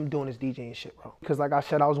like, nah, I'm doing this DJing shit, bro. Because like I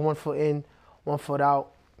said, I was one foot in, one foot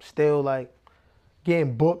out, still like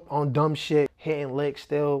getting booked on dumb shit, hitting licks,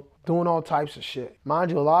 still doing all types of shit.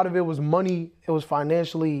 Mind you, a lot of it was money, it was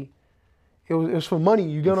financially, it was for money,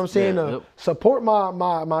 you get what I'm saying? To support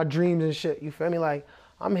my dreams and shit, you feel me? Like,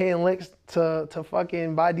 I'm hitting licks to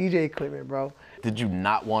fucking buy DJ equipment, bro. Did you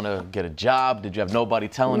not want to get a job? Did you have nobody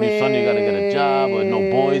telling you, son, you gotta get a job? Or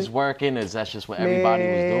no boys working? Is that just what everybody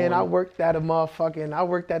was doing? And I worked at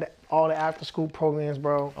all the after school programs,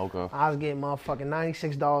 bro. Okay. I was getting motherfucking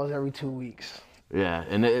 $96 every 2 weeks. Yeah,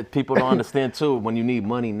 and people don't understand too, when you need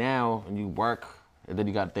money now and you work, and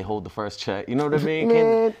then they hold the first check. You know what I mean?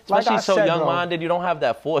 Man, especially like so young-minded, you don't have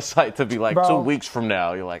that foresight to be like, bro, 2 weeks from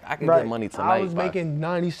now, you're like, I can get money tonight. I was making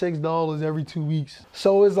 $96 every 2 weeks.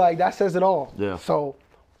 So it's like, that says it all. Yeah. So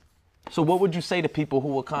what would you say to people who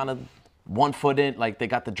were kind of 1 foot in, like they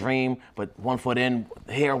got the dream, but 1 foot in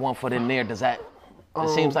here, 1 foot in there? Does that, it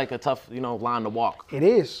seems like a tough, line to walk. It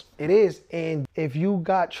is. And if you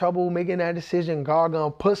got trouble making that decision, God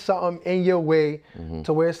gonna put something in your way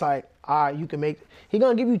to where it's like, all right, you can make, he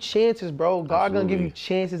gonna give you chances, bro. God gonna give you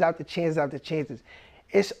chances after chances after chances.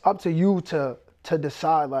 It's up to you to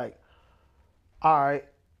decide like, all right,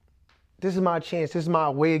 this is my chance, this is my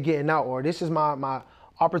way of getting out, or this is my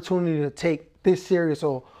opportunity to take this serious,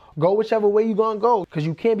 or go whichever way you gonna go. Cause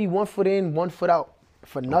you can't be 1 foot in, 1 foot out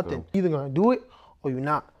for nothing. Okay. Either gonna do it or you're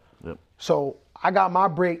not. Yep. So I got my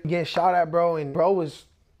break getting shot at, bro, and bro was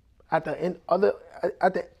at the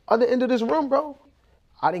other end of this room, bro.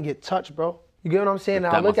 I didn't get touched, bro. You get what I'm saying?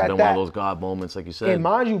 Now that look must have at been that. one of those God moments, like you said. And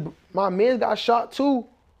mind you, my man got shot too.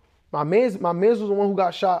 My man's was the one who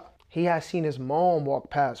got shot. He had seen his mom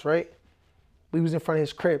walk past, right? We was in front of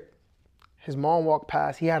his crib. His mom walked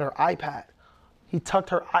past. He had her iPad. He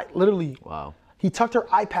tucked her, literally. Wow. He tucked her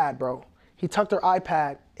iPad, bro. He tucked her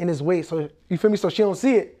iPad in his waist, so you feel me? So she don't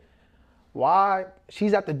see it. Why?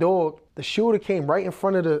 She's at the door. The shooter came right in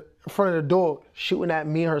front of the door, shooting at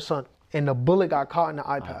me and her son, and the bullet got caught in the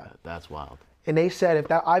iPad. That's wild. And they said if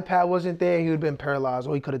that iPad wasn't there, he would have been paralyzed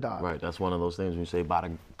or he could have died. Right, that's one of those things when you say by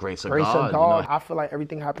the grace of Grace God. of God. I feel like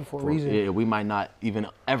everything happened for a reason. Yeah, we might not even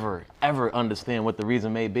ever understand what the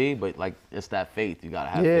reason may be, but like it's that faith. You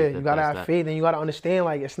gotta have faith. Yeah, you gotta have faith, and you gotta understand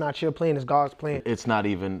like it's not your plan, it's God's plan. It's not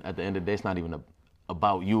even, at the end of the day, it's not even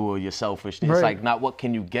about you or your selfishness. Right. It's like, not what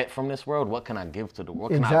can you get from this world, what can I give to the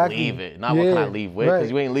world? What Exactly. can I leave it? Not what can I leave with, because right.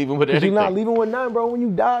 you ain't leaving with anything. You're not leaving with nothing, bro. When you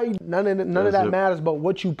die, none of that matters but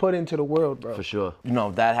what you put into the world, bro. For sure.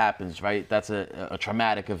 That happens, right? That's a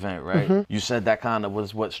traumatic event, right? You said that kind of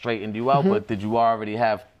was what straightened you out, but did you already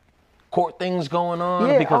have court things going on?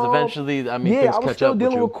 Yeah, because eventually, I mean, things catch up with you. Yeah, I was still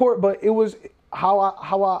dealing with court, but it was how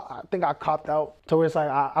I think I copped out to where it's like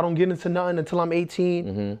I don't get into nothing until I'm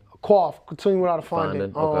 18. Quaff, continue without a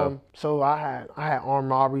finding. Okay. So I had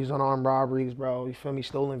armed robberies, unarmed robberies, bro. You feel me?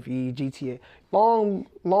 Stolen V, GTA. Long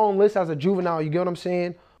list as a juvenile. You get what I'm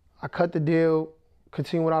saying? I cut the deal,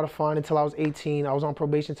 continue without a fine until I was 18. I was on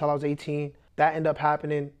probation until I was 18. That ended up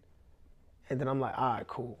happening, and then I'm like, all right,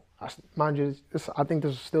 cool. Mind you, I think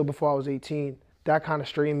this was still before I was 18. That kind of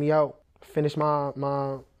straightened me out. Finished my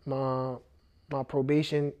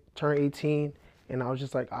probation, turned 18, and I was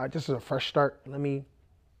just like, all right, this is a fresh start. Let me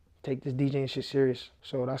take this DJing shit serious.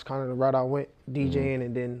 So that's kind of the route I went, DJing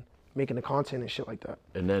and then making the content and shit like that.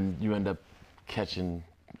 And then you end up catching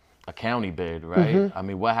a county bid, right? I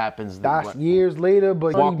mean, what happens? That's years later,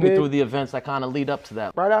 but walk me through the events that kind of lead up to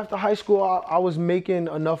that. Right after high school, I was making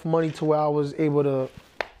enough money to where I was able to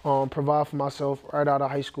provide for myself right out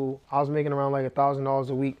of high school. I was making around like $1,000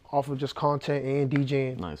 a week off of just content and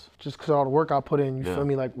DJing. Nice. Just because of all the work I put in, you feel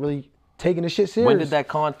me? Like really taking the shit serious. When did that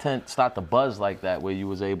content start to buzz like that, where you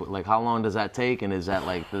was able, like, how long does that take, and is that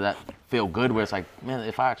like, does that feel good, where it's like, man,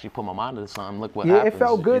 if I actually put my mind to something, look what happens. Yeah, it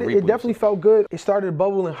felt good. It definitely felt good. It started to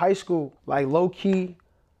bubble in high school, like low key,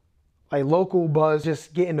 like local buzz,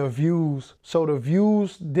 just getting the views. So the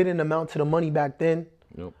views didn't amount to the money back then,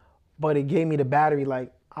 but it gave me the battery,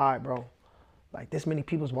 like, all right, bro, like this many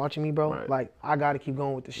people's watching me, bro. Like I gotta keep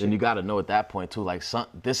going with this shit. And you gotta know at that point too, like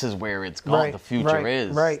this is where it's going. The future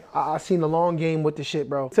is. Right. I seen the long game with the shit,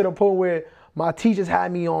 bro. To the point where my teachers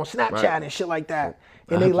had me on Snapchat and shit like that.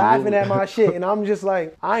 And they laughing at my shit. And I'm just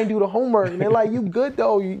like, I ain't do the homework. And they're like, you good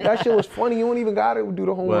though. That shit was funny. You don't even gotta do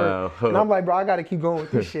the homework. Wow. And I'm like, bro, I gotta keep going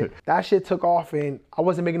with this shit. That shit took off and I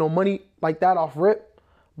wasn't making no money like that off rip.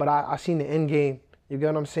 But I seen the end game. You get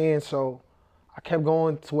what I'm saying? So I kept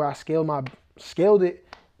going to where I scaled it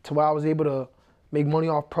to where I was able to make money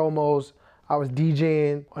off promos. I was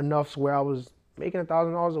DJing enough to where I was making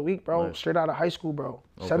 $1,000 a week, bro. Straight out of high school, bro.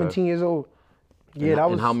 17 years old. Yeah, that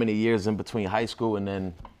was. And how many years in between high school and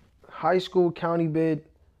then? High school, county bid.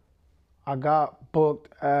 I got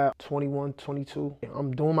booked at 21, 22.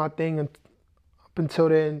 I'm doing my thing up until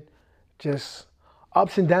then. Just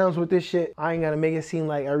ups and downs with this shit. I ain't gotta make it seem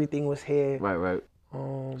like everything was here. Right.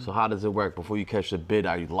 So how does it work? Before you catch the bid,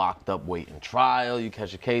 are you locked up waiting trial? You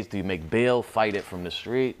catch a case? Do you make bail, fight it from the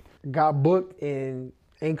street? Got booked and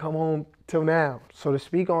ain't come home till now. So to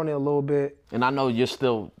speak on it a little bit. And I know you're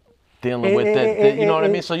still dealing with that, you know what I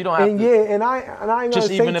mean? So you don't have to. Yeah, and I ain't just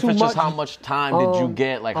gonna say even if too it's much. just how much time did you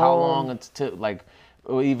get? Like how long until like,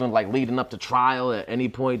 or even like leading up to trial? At any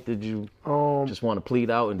point did you just want to plead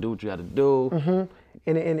out and do what you had to do?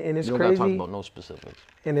 And it's you don't crazy. Gotta talk about no specifics.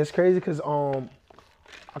 And it's crazy because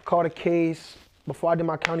I caught a case before I did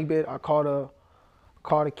my county bid. I caught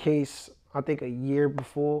a case I think a year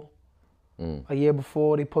before. A year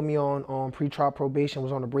before they put me on pre-trial probation.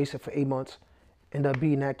 Was on a bracelet for 8 months. Ended up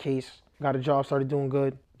beating that case. Got a job, started doing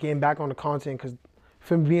good. Getting back on the content because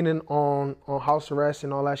from being on house arrest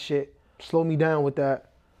and all that shit slowed me down with that.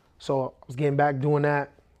 So I was getting back doing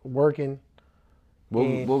that, working. What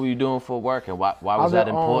were you doing for work and why was that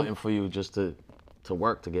important for you just to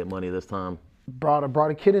work to get money this time? Brought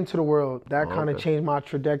a kid into the world. That kind of changed my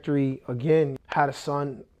trajectory again. Had a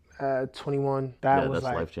son at 21. That was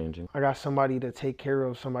like life-changing. I got somebody to take care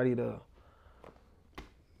of, somebody to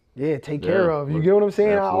take care of. You get what I'm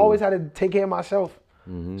saying? Absolutely. I always had to take care of myself.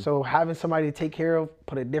 So having somebody to take care of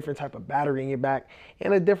put a different type of battery in your back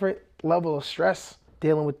and a different level of stress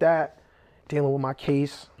dealing with that, dealing with my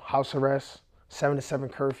case, house arrest, 7 to 7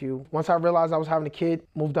 curfew. Once I realized I was having a kid,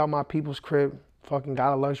 moved out my people's crib, fucking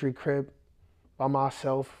got a luxury crib by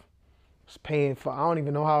myself. Was paying for, I don't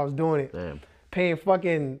even know how I was doing it. Damn. Paying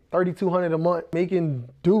fucking $3,200 a month, making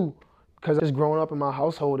do. Because just growing up in my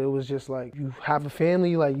household, it was just like, you have a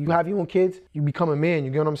family, like you have your own kids, you become a man,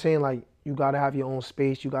 you get what I'm saying? Like, you gotta have your own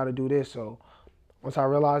space, you gotta do this. So once I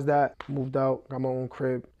realized that, moved out, got my own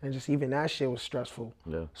crib, and just even that shit was stressful.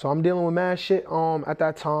 Yeah. So I'm dealing with mad shit at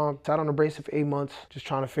that time. Sat on the bracelet for 8 months, just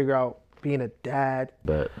trying to figure out being a dad.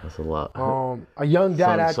 Bet, that's a lot. A young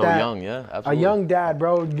dad at so that. Young, yeah, absolutely. A young dad,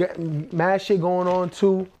 bro, getting mad shit going on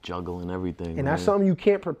too. Juggling everything. And that's something you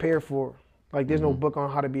can't prepare for. Like, there's no book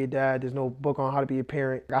on how to be a dad. There's no book on how to be a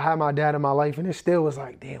parent. I had my dad in my life, and it still was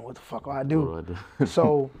like, damn, what the fuck do I do?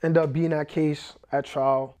 So, end up being that case at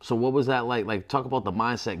trial. So what was that like? Like, talk about the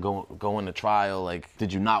mindset going to trial. Like,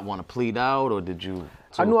 did you not want to plead out, or did you?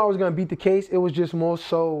 I knew I was gonna beat the case. It was just more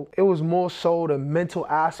so the mental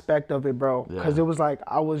aspect of it, bro. Because it was like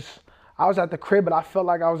I was at the crib, but I felt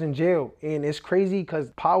like I was in jail. And it's crazy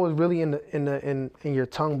because power was really in your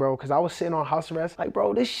tongue, bro. Because I was sitting on house arrest, like,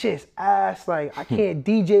 bro, this shit's ass. Like, I can't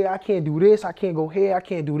DJ, I can't do this, I can't go here, I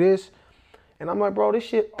can't do this. And I'm like, bro, this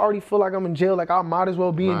shit already feel like I'm in jail. Like, I might as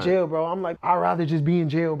well be in jail, bro. I'm like, I'd rather just be in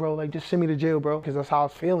jail, bro. Like, just send me to jail, bro. Because that's how I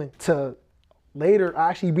was feeling. To later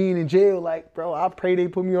actually being in jail, like, bro, I pray they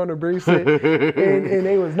put me on the bracelet. and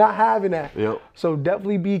they was not having that. Yep. So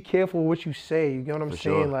definitely be careful what you say. You get what I'm saying?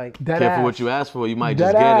 Sure. Like, careful what you ask for. You might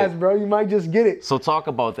just get it. Bro. You might just get it. So talk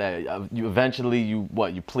about that. You eventually, you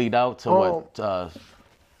plead out to what?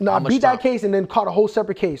 No, I beat that case and then caught a whole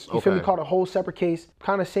separate case. You feel me? Okay. Caught a whole separate case.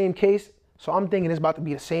 Kind of same case. So I'm thinking it's about to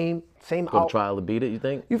be the same Go out. to trial to beat it, you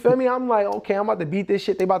think? You feel me? I'm like, okay, I'm about to beat this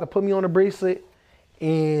shit. They about to put me on a bracelet.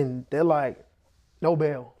 And they're like, no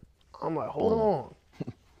bail. I'm like, hold on.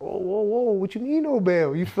 Whoa, what you mean no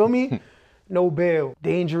bail? You feel me? No bail.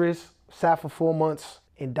 Dangerous, sat for 4 months.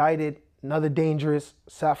 Indicted, another dangerous,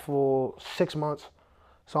 sat for 6 months.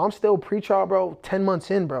 So I'm still pre-trial, bro, 10 months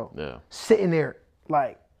in, bro. Yeah. Sitting there,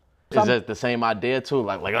 like. Is that the same idea too?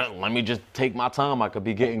 Like, let me just take my time. I could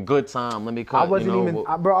be getting good time. Let me cut. I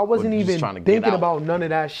wasn't even thinking about none of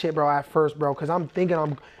that shit, bro, at first, bro. Cause I'm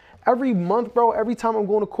thinking every month, bro, every time I'm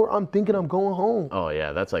going to court, I'm thinking I'm going home. Oh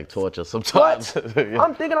yeah, that's like torture sometimes. Yeah.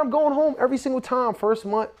 I'm thinking I'm going home every single time. First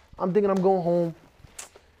month, I'm thinking I'm going home.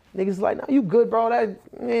 Niggas like, nah, you good, bro.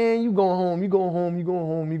 You going home, you going home, you going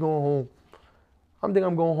home, you going home. I'm thinking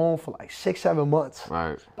I'm going home for like 6, 7 months.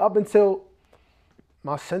 Right. Up until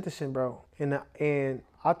my sentencing, bro. And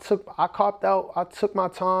I copped out. I took my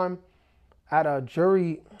time at a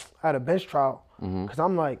bench trial, because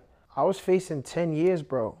I'm like, I was facing 10 years,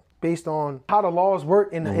 bro, based on how the laws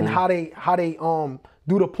work and how they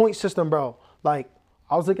do the point system, bro. Like,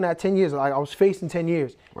 I was looking at 10 years. Like, I was facing 10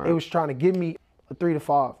 years. Right. It was trying to give me a 3 to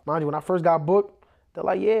 5. Mind you, when I first got booked, they're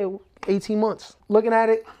like, yeah, 18 months. Looking at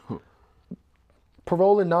it,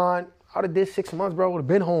 parole in 9. I would have did 6 months, bro. Would have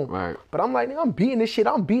been home. Right. But I'm like, nigga, I'm beating this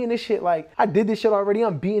shit. Like, I did this shit already.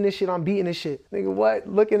 I'm beating this shit. Nigga, what?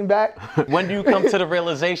 Looking back. When do you come to the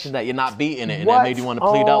realization that you're not beating it and that made you want to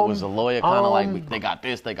plead out? Was the lawyer kind of like, they got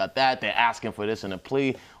this, they got that, they're asking for this in a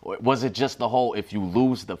plea? Or was it just the whole, if you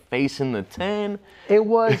lose the face in the 10? It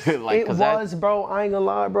was, bro. I ain't gonna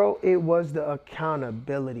lie, bro. It was the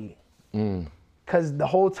accountability. Because the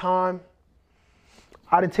whole time,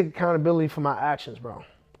 I didn't take accountability for my actions, bro.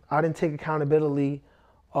 I didn't take accountability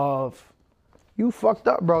of, you fucked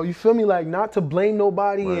up, bro. You feel me? Like, not to blame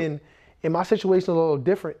nobody. Right. And my situation's a little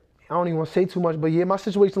different. I don't even want to say too much, but yeah, my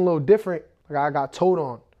situation's a little different. Like, I got told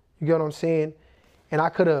on. You get what I'm saying? And I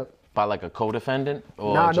could have. By like a co-defendant?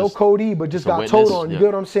 Or nah, no code, but just got told on. You get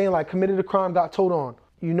what I'm saying? Like, committed a crime, got told on.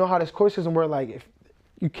 You know how this court system works, like, if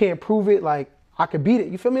you can't prove it, like, I could beat it.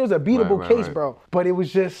 You feel me? It was a beatable case, bro. But it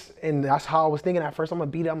was just, and that's how I was thinking at first. I'm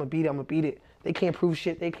gonna beat it. They can't prove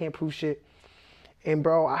shit. And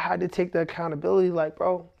bro, I had to take the accountability, like,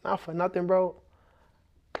 bro, not for nothing, bro.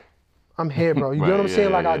 I'm here, bro. You get what I'm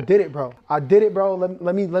saying? Like, I did it, bro.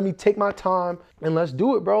 Let me take my time and let's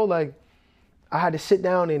do it, bro. Like, I had to sit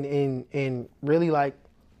down and really, like,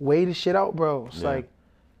 weigh the shit out, bro. It's like,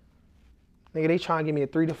 nigga, they trying to give me a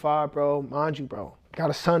 3 to 5, bro. Mind you, bro.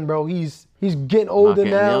 Got a son, bro. He's getting older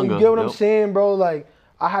now. Younger. You get what I'm saying, bro? Like,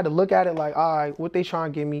 I had to look at it like, all right, what they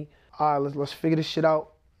trying to give me? All right, let's figure this shit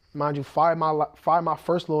out. Mind you, fire my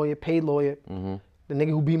first lawyer, paid lawyer. The nigga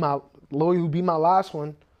who be my lawyer, who be my last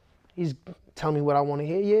one, he's telling me what I want to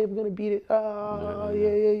hear. Yeah, we're gonna beat it.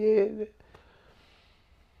 Yeah.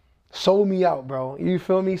 Sold me out, bro. You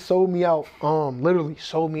feel me? Sold me out. Literally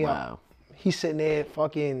sold me out. He's sitting there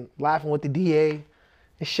fucking laughing with the DA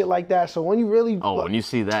and shit like that. So when you really when you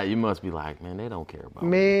see that, you must be like, man, they don't care about me.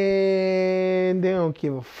 Man, they don't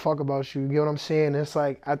give a fuck about you. You get what I'm saying? It's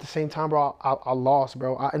like, at the same time, bro, I lost,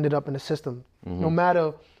 bro. I ended up in the system. No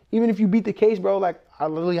matter, even if you beat the case, bro, like, I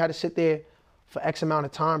literally had to sit there for X amount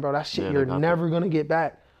of time, bro. That shit you're never gonna get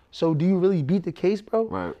back. So do you really beat the case, bro?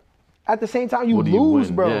 Right. At the same time, you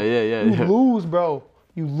lose, bro. Yeah. You lose, bro.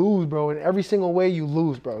 You lose, bro. In every single way, you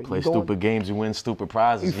lose, bro. Play stupid games, you win stupid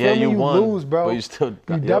prizes. You won. Lose, bro. But you still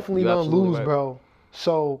you definitely gonna lose, bro.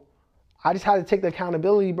 So I just had to take the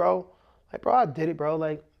accountability, bro. Like, bro, I did it, bro.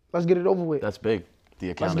 Like, let's get it over with. That's big. The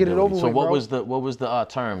accountability. Let's get it over with. So what was the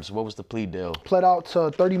terms? What was the plea deal? Pled out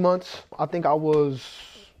to 30 months. I think I was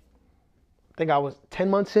 10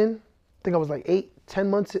 months in. I think I was like 10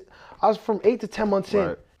 months in. I was from 8 to 10 months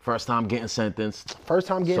in. First time getting sentenced. So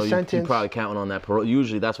you probably counting on that parole.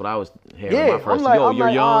 Usually that's what I was hearing. Yeah, my first. I'm you're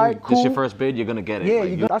like, young. all right, cool. This your first bid. You're gonna get it. Yeah,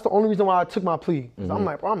 like, that's the only reason why I took my plea. I'm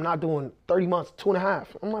like, bro, I'm not doing 30 months, 2.5.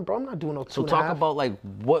 I'm like, bro, I'm not doing no 2.5. So talk about, like,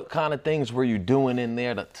 what kind of things were you doing in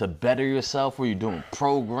there to better yourself? Were you doing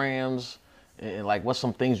programs? And like, what's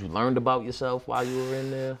some things you learned about yourself while you were in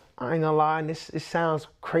there? I ain't gonna lie, and it sounds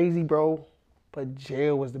crazy, bro, but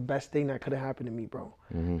jail was the best thing that could have happened to me, bro.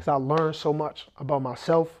 Because I learned so much about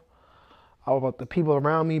myself, about the people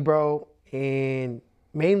around me, bro, and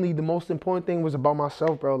mainly the most important thing was about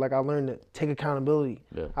myself, bro. Like, I learned to take accountability.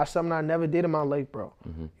 That's something I never did in my life, bro.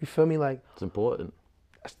 You feel me? Like, it's important.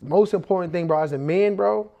 That's the most important thing, bro. As a man,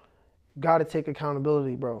 bro, you gotta take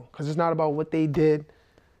accountability, bro. Because it's not about what they did.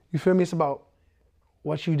 You feel me? It's about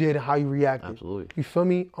what you did and how you reacted. Absolutely. You feel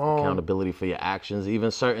me? Accountability for your actions,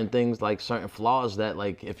 even certain things, like certain flaws that,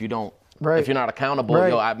 like, if you don't, Right. if you're not accountable,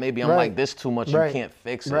 maybe I'm like this too much, you can't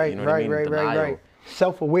fix it. You know what I mean? Denial.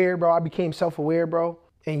 Self-aware, bro. I became self-aware, bro.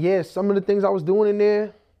 And yeah, some of the things I was doing in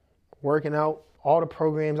there, working out, all the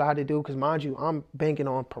programs I had to do, because mind you, I'm banking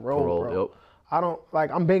on parole, bro.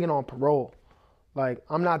 I'm banking on parole. Like,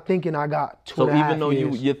 I'm not thinking I got 2.5 years. So even though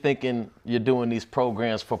you're thinking you're doing these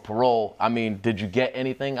programs for parole, I mean, did you get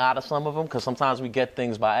anything out of some of them? Because sometimes we get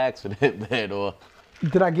things by accident, man, or...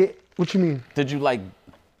 Did I get, what you mean? Did you, like,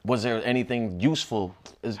 was there anything useful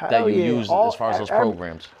that you used as far as those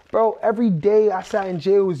programs? Bro, every day I sat in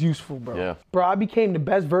jail was useful, bro. Yeah. Bro, I became the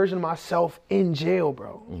best version of myself in jail,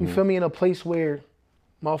 bro. You feel me? In a place where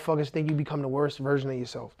motherfuckers think you become the worst version of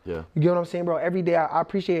yourself. Yeah. You get what I'm saying, bro? Every day, I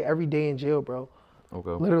appreciate every day in jail, bro.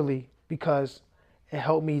 Okay. Literally, because it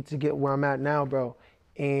helped me to get where I'm at now, bro.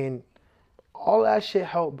 And all that shit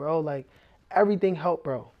helped, bro. Like, everything helped,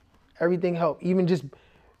 bro. Everything helped. Even just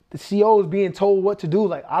the COs being told what to do.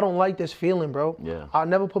 Like, I don't like this feeling, bro. Yeah. I'll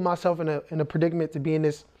never put myself in a predicament to be in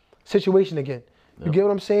this situation again. You get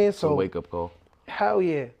what I'm saying? So wake up call. Hell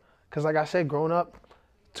yeah. Because like I said, growing up,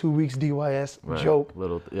 2 weeks DYS, joke.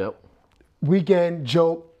 Yep. Weekend,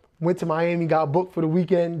 joke. Went to Miami, got booked for the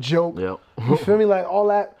weekend, joke. Yep. You feel me? Like, all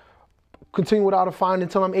that, continue without a fine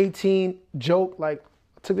until I'm 18, joke. Like,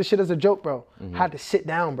 I took this shit as a joke, bro. Had to sit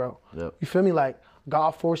down, bro. Yep. You feel me? Like,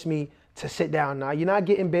 God forced me to sit down. Now, you're not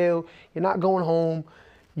getting bail. You're not going home.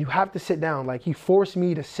 You have to sit down. Like, he forced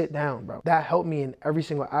me to sit down, bro. That helped me in every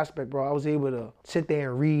single aspect, bro. I was able to sit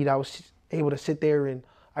there and read. I was able to sit there and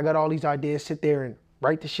I got all these ideas, sit there and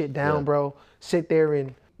write the shit down, bro. Sit there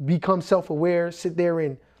and become self-aware. Sit there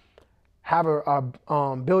and have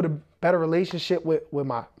build a better relationship with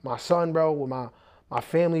my son, bro, with my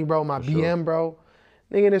family, bro, my BM, bro.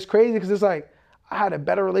 Nigga, it's crazy because it's like I had a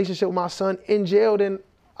better relationship with my son in jail than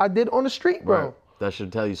I did on the street, bro. Right. That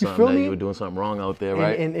should tell you something that you were doing something wrong out there,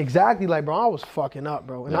 right? And exactly, like, bro, I was fucking up,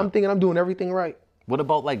 bro. And I'm thinking I'm doing everything right. What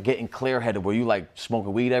about like getting clear-headed? Were you like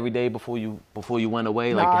smoking weed every day before you went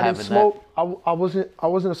away? Like I didn't smoke. I wasn't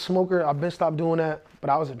a smoker. I've been stopped doing that, but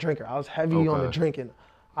I was a drinker. I was heavy on the drinking.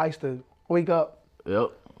 I used to wake up,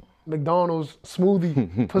 McDonald's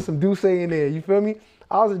smoothie, put some Douce in there. You feel me?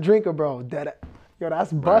 I was a drinker, bro. Yo,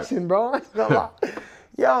 that's busting, bro.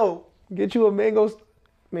 Yo, get you a mango.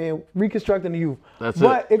 Man, reconstructing the youth.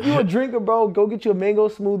 But if you're a drinker, bro, go get you a mango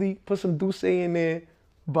smoothie, put some Douce in there,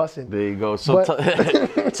 bussin'. There you go. So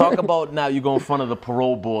talk about now you go in front of the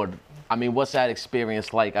parole board. I mean, what's that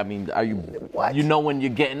experience like? I mean, are you when you're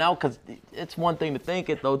getting out? Because it's one thing to think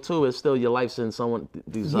it, though, too. It's still your life's in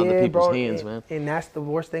these other people's hands, man. And that's the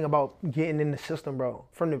worst thing about getting in the system, bro.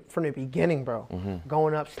 From the beginning, bro.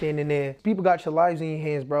 Going up, standing there. People got your lives in your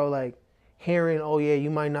hands, bro. Like, hearing, oh, yeah, you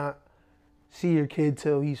might not see your kid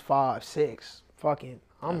till he's 5, 6. Fucking,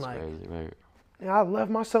 I'm like, crazy, right? I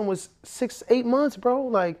left, my son was 6, 8 months, bro.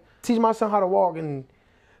 Like, teach my son how to walk. And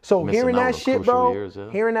so hearing that shit, bro,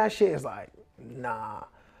 hearing that shit is like, nah.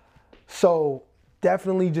 So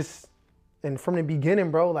definitely just, and from the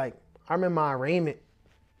beginning, bro, like, I remember my arraignment,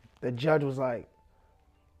 the judge was like,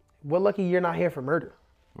 we're lucky you're not here for murder.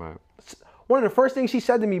 Right. One of the first things she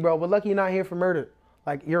said to me, bro, we're lucky you're not here for murder.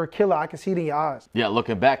 Like, you're a killer. I can see it in your eyes. Yeah,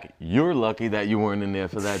 looking back, you're lucky that you weren't in there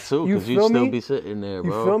for that, too. Because you'd still be sitting there,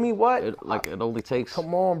 bro. You feel me? What? It only takes...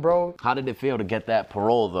 Come on, bro. How did it feel to get that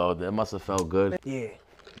parole, though? That must have felt good. Yeah.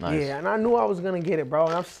 Nice. Yeah, and I knew I was going to get it, bro.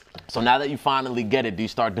 And so now that you finally get it, do you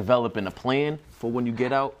start developing a plan for when you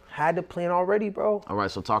get out? Had the plan already, bro. All right,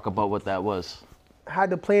 so talk about what that was. Had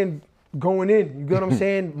the plan going in. You get what I'm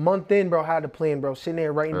saying? Month in, bro, had the plan, bro. Sitting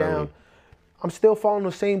there writing down. I'm still following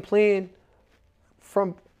the same plan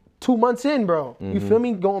from 2 months in, bro. You feel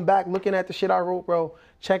me? Going back, looking at the shit I wrote, bro.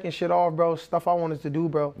 Checking shit off, bro. Stuff I wanted to do,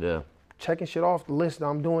 bro. Yeah. Checking shit off the list that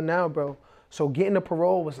I'm doing now, bro. So getting the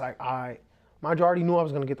parole was like, all right. Mind you, I already knew I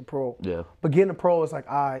was going to get the parole. Yeah. But getting the parole was like,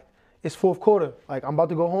 all right, it's fourth quarter. Like, I'm about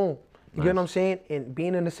to go home. You get what I'm saying? And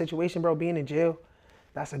being in the situation, bro, being in jail,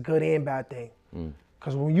 that's a good and bad thing.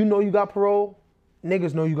 Because when you know you got parole,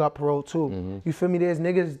 niggas know you got parole, too. You feel me? There's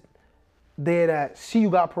niggas there that see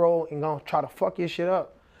you got parole and gonna try to fuck your shit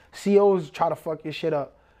up. COs try to fuck your shit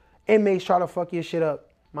up. Inmates try to fuck your shit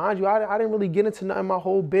up. Mind you, I didn't really get into nothing my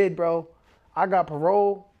whole bid, bro. I got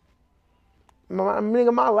parole.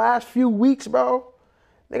 My last few weeks, bro,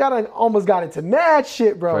 nigga, I almost got into mad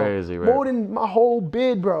shit, bro. Crazy, right? More than my whole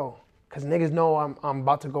bid, bro. Cause niggas know I'm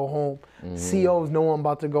about to go home. COs know I'm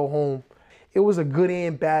about to go home. It was a good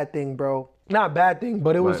and bad thing, bro. Not a bad thing,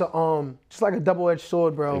 but it was just like a double-edged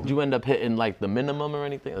sword, bro. Did you end up hitting like the minimum or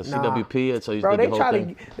anything? A CWP? So you bro, did the whole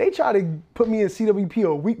thing? They tried to put me in CWP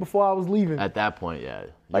a week before I was leaving. At that point, yeah.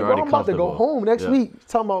 Like, bro, I'm about to go home next week.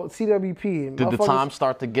 Talking about CWP. And did the time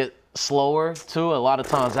start to get slower too? A lot of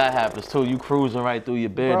times that happens too. You cruising right through your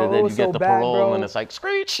bid, and then you get the parole, bro. And it's like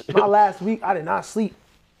screech. My last week, I did not sleep.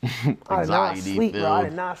 I did not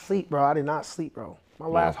sleep, bro. I did not sleep, bro. My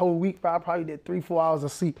last whole week, bro, I probably did 3-4 hours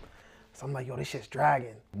of sleep. So I'm like, yo, this shit's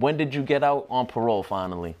dragging. When did you get out on parole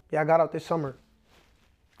finally? Yeah, I got out this summer.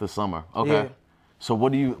 This summer, okay. Yeah. So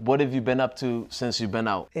what have you been up to since you've been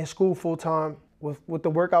out? In school full time. With the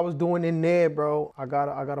work I was doing in there, bro, I got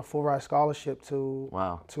a full ride scholarship to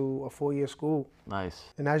a 4-year school. Nice.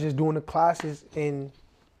 And I was just doing the classes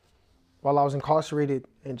while I was incarcerated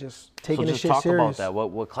and just taking the shit serious. So just talk about that.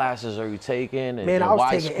 What classes are you taking? And, man, I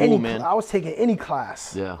was taking any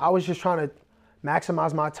class. Yeah. I was just trying to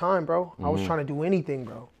maximize my time, bro. I was trying to do anything,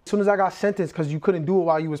 bro. As soon as I got sentenced, because you couldn't do it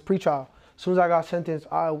while you was pre-trial. As soon as I got sentenced,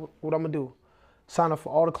 what I'm gonna do? Sign up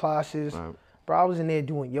for all the classes. Right. Bro, I was in there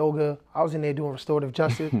doing yoga. I was in there doing restorative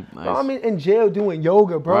justice. Nice. Bro, I'm in jail doing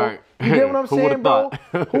yoga, bro. Right. You get what I'm saying, bro?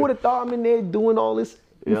 Thought? Who would have thought I'm in there doing all this?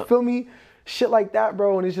 You feel me? Shit like that,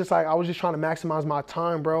 bro. And it's just like, I was just trying to maximize my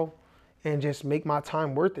time, bro, and just make my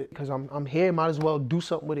time worth it. Because I'm here, might as well do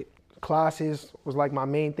something with it. Classes was like my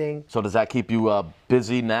main thing. So does that keep you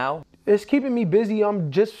busy now? It's keeping me busy. I'm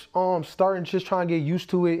just starting, just trying to get used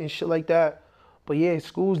to it and shit like that. But yeah,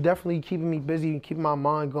 school's definitely keeping me busy and keeping my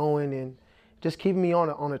mind going and just keeping me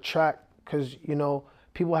on a track. Because, you know,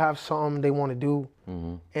 people have something they want to do,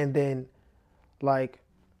 and then, like,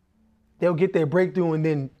 they'll get their breakthrough and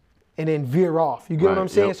then veer off. You get what I'm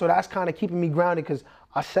saying? Yep. So that's kind of keeping me grounded, because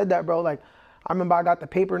I said that, bro. Like, I remember I got the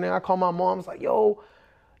paper and then I called my mom. I was like, yo,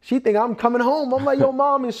 she think I'm coming home. I'm like, yo,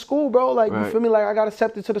 mom, in school, bro. Like, you feel me? Like, I got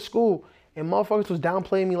accepted to the school. And motherfuckers was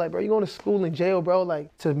downplaying me like, bro, you going to school in jail, bro?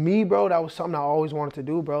 Like, to me, bro, that was something I always wanted to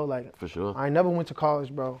do, bro. Like, for sure. I never went to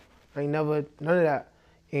college, bro. I ain't never, none of that.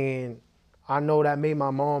 And I know that made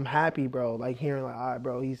my mom happy, bro. Like, hearing like, all right,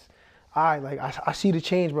 bro, he's, all right, like, I see the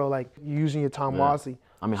change, bro. Like, you're using your time wisely.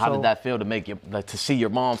 I mean, how did that feel to make you, like, to see your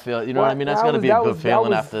mom feel, you know what I mean? That's gotta be a good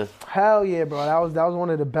feeling after. Hell yeah, bro. That was one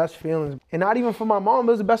of the best feelings. And not even for my mom,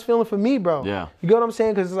 it was the best feeling for me, bro. Yeah. You get what I'm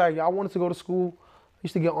saying? Because it's like, I wanted to go to school. I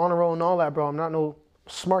used to get honor roll and all that, bro. I'm not no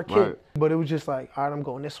smart kid. But it was just like, all right, I'm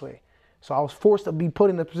going this way. So I was forced to be put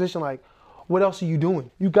in a position like, what else are you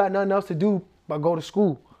doing? You got nothing else to do but go to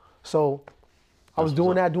school. So I was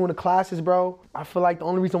doing that, doing the classes, bro. I feel like the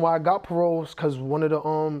only reason why I got parole was because one of the,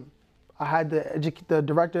 I had the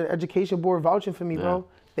director of the education board vouching for me, bro.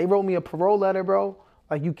 They wrote me a parole letter, bro.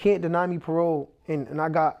 Like, you can't deny me parole. And I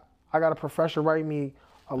got a professor write me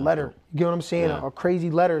a letter. You get what I'm saying? A crazy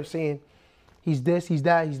letter saying, he's this, he's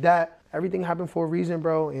that, he's that. Everything happened for a reason,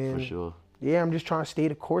 bro. And for sure. Yeah, I'm just trying to stay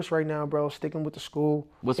the course right now, bro. Sticking with the school.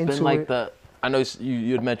 What's been like I know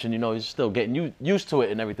you had mentioned, you know, you're still getting used to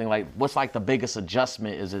it and everything. Like, what's like the biggest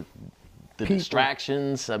adjustment? Is it the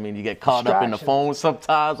distractions? I mean, you get caught up in the phone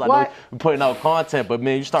sometimes. I know you're putting out content, but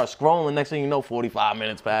man, you start scrolling, next thing you know, 45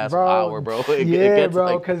 minutes past, an hour, bro. Yeah,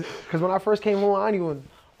 bro, because when I first came home, I didn't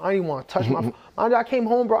even want to touch my phone. I came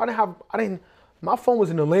home, bro, my phone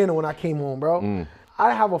was in Atlanta when I came home, bro. I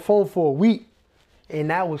didn't have a phone for a week. And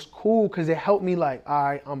that was cool because it helped me like, all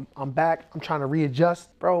right, I'm back. I'm trying to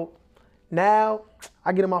readjust. Bro, now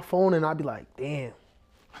I get on my phone and I be like, damn.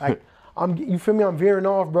 Like, you feel me? I'm veering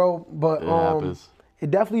off, bro. But it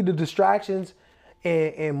definitely the distractions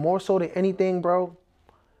and more so than anything, bro,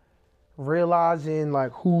 realizing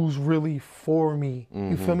like who's really for me.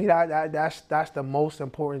 You feel me? That's the most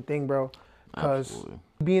important thing, bro. Because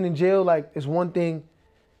being in jail, like, is one thing.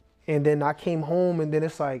 And then I came home and then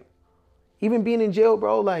it's like, even being in jail,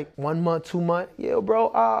 bro, like 1 month, 2 months, yeah,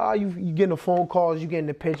 bro, you getting the phone calls, you getting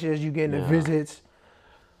the pictures, you getting the visits.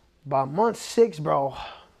 By month 6, bro,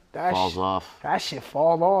 that shit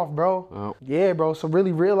fall off, bro. Yeah, bro, so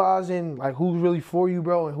really realizing like who's really for you,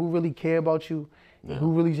 bro, and who really care about you, and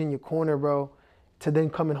who really's in your corner, bro, to then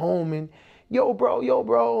coming home and yo, bro,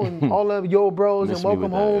 and all of yo bros and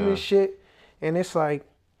welcome home and shit. And it's like,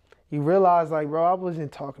 you realize, like, bro, I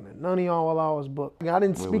wasn't talking to none of y'all while I was booked. I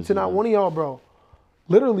didn't speak to not one of y'all, bro.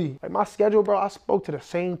 Literally, like, my schedule, bro, I spoke to the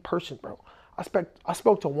same person, bro. I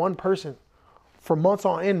spoke to one person for months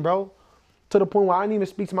on end, bro, to the point where I didn't even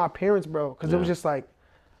speak to my parents, bro, because it was just like,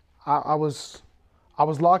 I was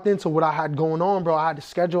locked into what I had going on, bro. I had the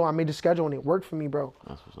schedule, I made the schedule, and it worked for me, bro.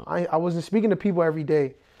 That's what's up. I wasn't speaking to people every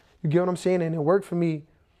day. You get what I'm saying? And it worked for me.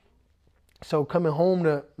 So coming home,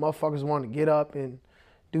 the motherfuckers wanted to get up and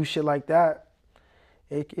do shit like that,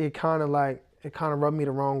 it kind of rubbed me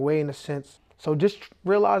the wrong way in a sense. So just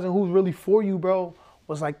realizing who's really for you, bro,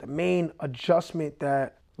 was like the main adjustment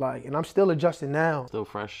that, like, and I'm still adjusting now. Still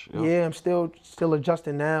fresh. Yeah, I'm still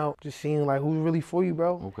adjusting now. Just seeing like who's really for you,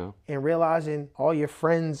 bro. Okay. And realizing all your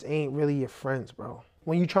friends ain't really your friends, bro.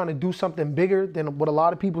 When you're trying to do something bigger than what a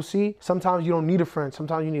lot of people see, sometimes you don't need a friend.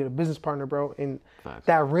 Sometimes you need a business partner, bro. And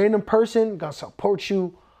that random person gonna support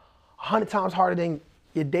you 100 times harder than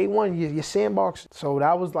your day one, your sandbox. So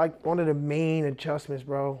that was like one of the main adjustments,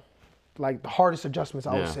 bro. Like the hardest adjustments,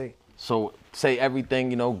 I would say. So say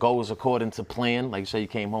everything, you know, goes according to plan. Like you say, you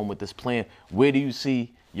came home with this plan. Where do you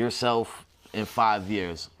see yourself in 5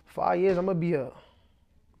 years? 5 years, I'm gonna be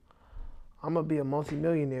a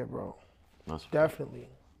multi-millionaire, bro. That's definitely.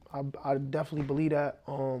 I definitely believe that.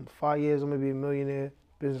 5 years, I'm gonna be a millionaire,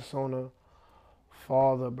 business owner,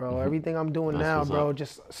 father, bro. Everything I'm doing now, bro,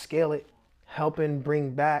 just scale it. Helping bring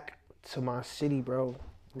back to my city, bro.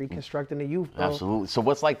 Reconstructing the youth, bro. Absolutely. So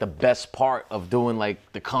what's like the best part of doing like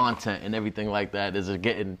the content and everything like that? Is it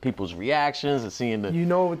getting people's reactions and seeing the... You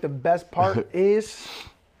know what the best part is?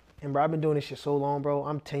 And bro, I've been doing this shit so long, bro.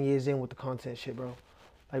 I'm 10 years in with the content shit, bro.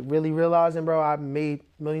 Like really realizing, bro, I've made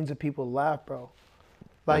millions of people laugh, bro.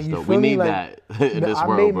 Like you feel we me? need Like, that in this I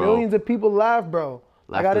world, made bro. millions of people laugh, bro.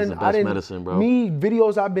 Like Laughter's the best medicine, bro. Me,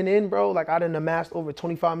 videos I've been in, bro, like I done amassed over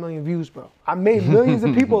 25 million views, bro. I made millions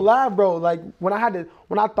of people laugh, bro. Like when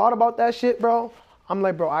I thought about that shit, bro, I'm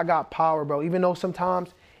like, bro, I got power, bro. Even though sometimes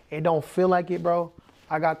it don't feel like it, bro,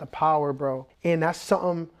 I got the power, bro. And that's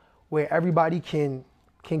something where everybody can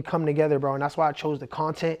come together, bro. And that's why I chose the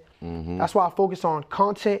content. That's why I focus on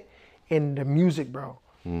content and the music, bro.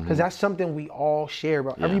 Because that's something we all share,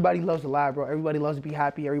 bro. Yeah. Everybody loves to laugh, bro. Everybody loves to be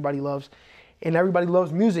happy. Everybody loves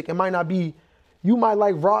music. It might not be, you might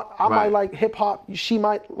like rock, I might like hip hop, she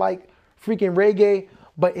might like freaking reggae,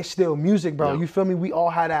 but it's still music, bro. You feel me? We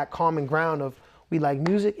all had that common ground of we like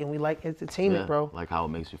music and we like entertainment, bro. Like how it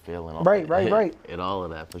makes you feel and all right, that. Right. And all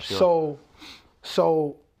of that, for sure.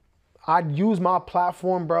 So I use my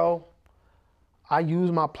platform, bro. I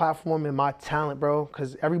use my platform and my talent, bro,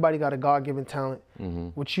 because everybody got a God-given talent.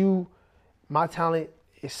 With you, my talent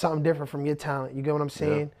is something different from your talent. You get what I'm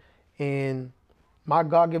saying? And my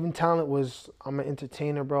God-given talent was I'm an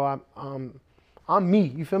entertainer, bro. I'm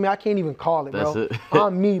me. You feel me? I can't even call it, bro. That's it.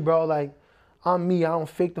 I'm me, bro. Like I'm me. I don't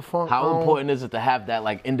fake the funk. How important is it to have that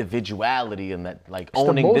like individuality and that like It's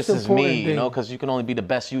owning this is me, thing. you know? Because you can only be the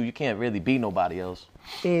best you. You can't really be nobody else.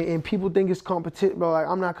 And people think it's competition, bro. Like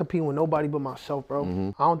I'm not competing with nobody but myself,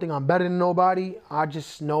 bro. I don't think I'm better than nobody. I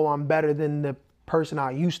just know I'm better than the person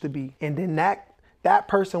I used to be. And then that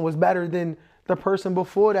person was better than the person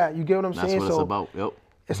before that. You get what I'm saying? That's what it's about. Yep.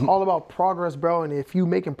 It's all about progress, bro. And if you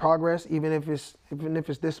making progress, even if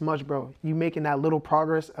it's this much, bro, you making that little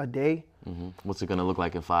progress a day. What's it gonna look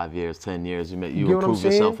like in 5 years, 10 years? You get improve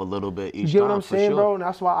yourself a little bit each time. You get what I'm saying, sure. bro? And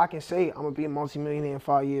that's why I can say I'm gonna be a multimillionaire in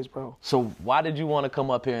 5 years, bro. So why did you want to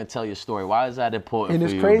come up here and tell your story? Why is that important and for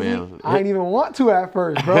it's you, crazy. man? I ain't even want to at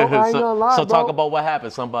first, bro. I ain't gonna lie, so bro. talk about what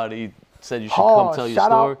happened. Somebody said you should come tell your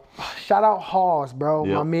story. Shout out Hawes, bro.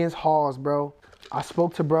 My man's Hawes, bro. I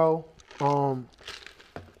spoke to bro.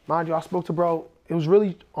 Mind you, I spoke to bro. It was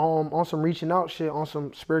really on some reaching out shit, on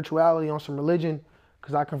some spirituality, on some religion,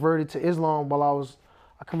 because I converted to Islam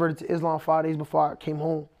I converted to Islam 5 days before I came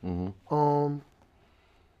home.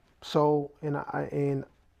 So and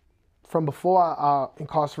from before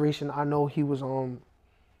incarceration, I know he was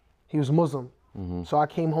Muslim. So I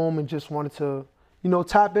came home and just wanted to,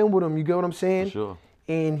 tap in with him. You get what I'm saying? For sure.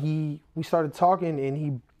 And we started talking, and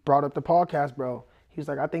he brought up the podcast, bro. He was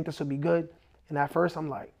like, I think this would be good. And at first, I'm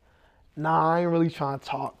like, nah, I ain't really trying to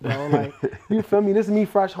talk, bro. Like, you feel me? This is me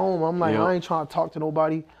fresh home. I'm like, I ain't trying to talk to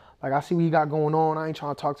nobody. Like, I see what he got going on. I ain't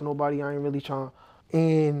trying to talk to nobody. I ain't really trying.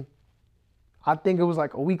 And I think it was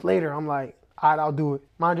like a week later, I'm like, all right, I'll do it.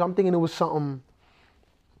 Mind you, I'm thinking it was something.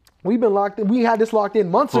 We've been locked in. We had this locked in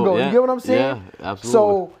months ago. You get what I'm saying? Yeah, absolutely.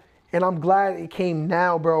 So, and I'm glad it came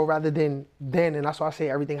now, bro, rather than then. And that's why I say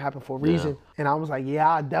everything happened for a reason. And I was like, yeah,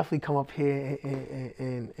 I'll definitely come up here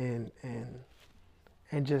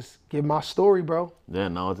and just give my story, bro. Yeah,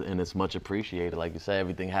 no, and it's much appreciated. Like you said,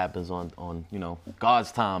 everything happens on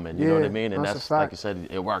God's time, and you know what I mean? And that's like you said,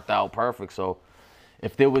 it worked out perfect. So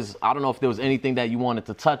if there was, I don't know if there was anything that you wanted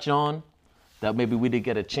to touch on that maybe we didn't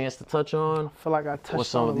get a chance to touch on. I feel like I touched or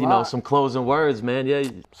some, on a lot. some closing words, man. Yeah.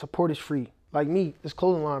 Support is free. Like me, this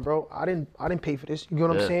clothing line, bro. I didn't pay for this. You get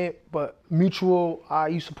what I'm saying? But mutual.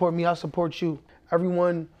 You support me, I support you.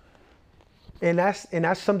 Everyone. And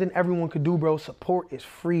that's something everyone could do, bro. Support is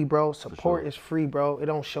free, bro. Support is free, bro. It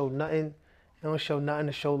don't show nothing. It don't show nothing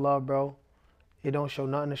to show love, bro. It don't show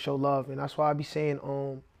nothing to show love. And that's why I be saying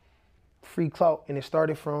free clout. And it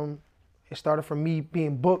started from me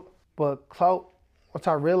being booked. But clout, once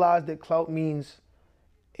I realized that clout means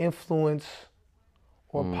influence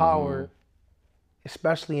or power,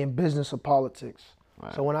 especially in business or politics.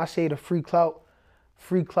 Right. So when I say the free clout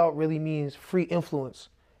really means free influence.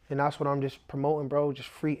 And that's what I'm just promoting, bro. Just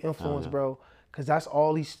free influence, bro. Because that's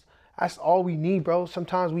all we need, bro.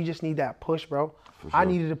 Sometimes we just need that push, bro. Sure. I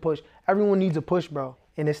needed a push. Everyone needs a push, bro.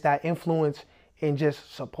 And it's that influence and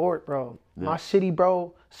just support, bro. Yeah. My city,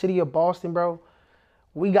 bro, city of Boston, bro.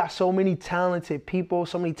 We got so many talented people,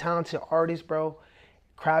 so many talented artists, bro.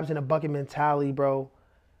 Crabs in a bucket mentality, bro.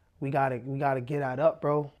 We gotta get that up,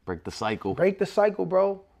 bro. Break the cycle. Break the cycle,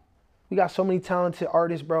 bro. We got so many talented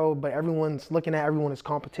artists, bro, but everyone's looking at everyone as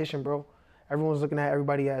competition, bro. Everyone's looking at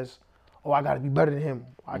everybody as, oh, I got to be better than him.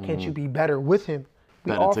 Why can't you be better with him?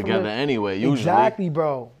 Better together anyway, usually. Exactly,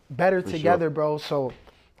 bro. Better together, bro. So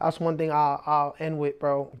that's one thing I'll end with,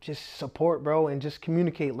 bro. Just support, bro, and just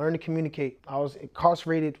communicate. Learn to communicate. I was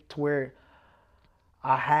incarcerated to where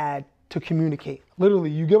I had to communicate. Literally,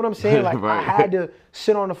 you get what I'm saying? Like Right. I had to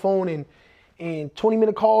sit on the phone and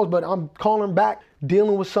 20-minute calls, but I'm calling back,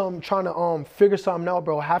 dealing with something, trying to figure something out,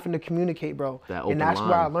 bro, having to communicate, bro. That open and that's line.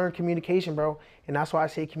 where I learned communication, bro. And that's why I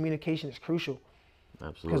say communication is crucial.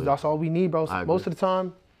 Absolutely. Because that's all we need, bro. I Most agree. of the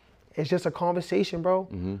time, it's just a conversation, bro.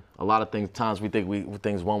 A lot of times we think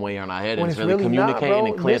things one way in our head, and When it's really not, communicating bro.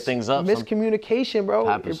 and clear things up. Miscommunication, bro.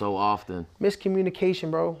 Happens so often. Miscommunication,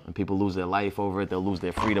 bro. And people lose their life over it. They'll lose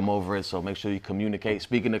their freedom over it. So make sure you communicate.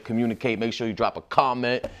 Speaking of communicate, make sure you drop a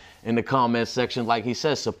comment in the comment section. Like he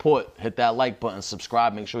says, support. Hit that like button.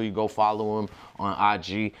 Subscribe. Make sure you go follow him on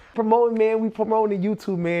IG. Promoting, man. We promoting the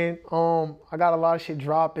YouTube, man. I got a lot of shit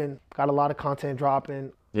dropping. Got a lot of content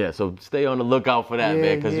dropping. Yeah, so stay on the lookout for that,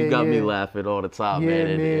 man, because you got me laughing all the time, Yeah,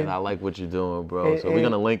 man. man. And I like what you're doing, bro. So we're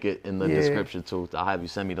going to link it in the description, too. I'll have you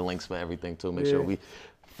send me the links for everything, too. Make sure we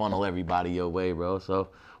funnel everybody your way, bro. So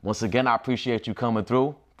once again, I appreciate you coming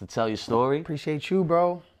through to tell your story. Appreciate you,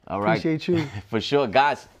 bro. All right. Appreciate you. For sure.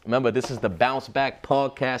 Guys, remember, this is the Bounce Back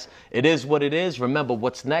Podcast. It is what it is. Remember,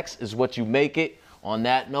 what's next is what you make it. On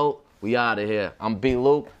that note, we out of here. I'm B.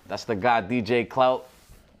 Luke. That's the guy, DJ Clout.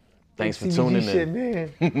 Thanks for tuning shit, in.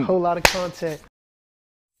 Man. Whole lot of content.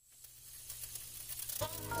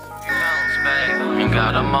 Bounce back, you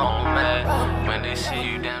got a moment when they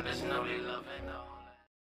see you down.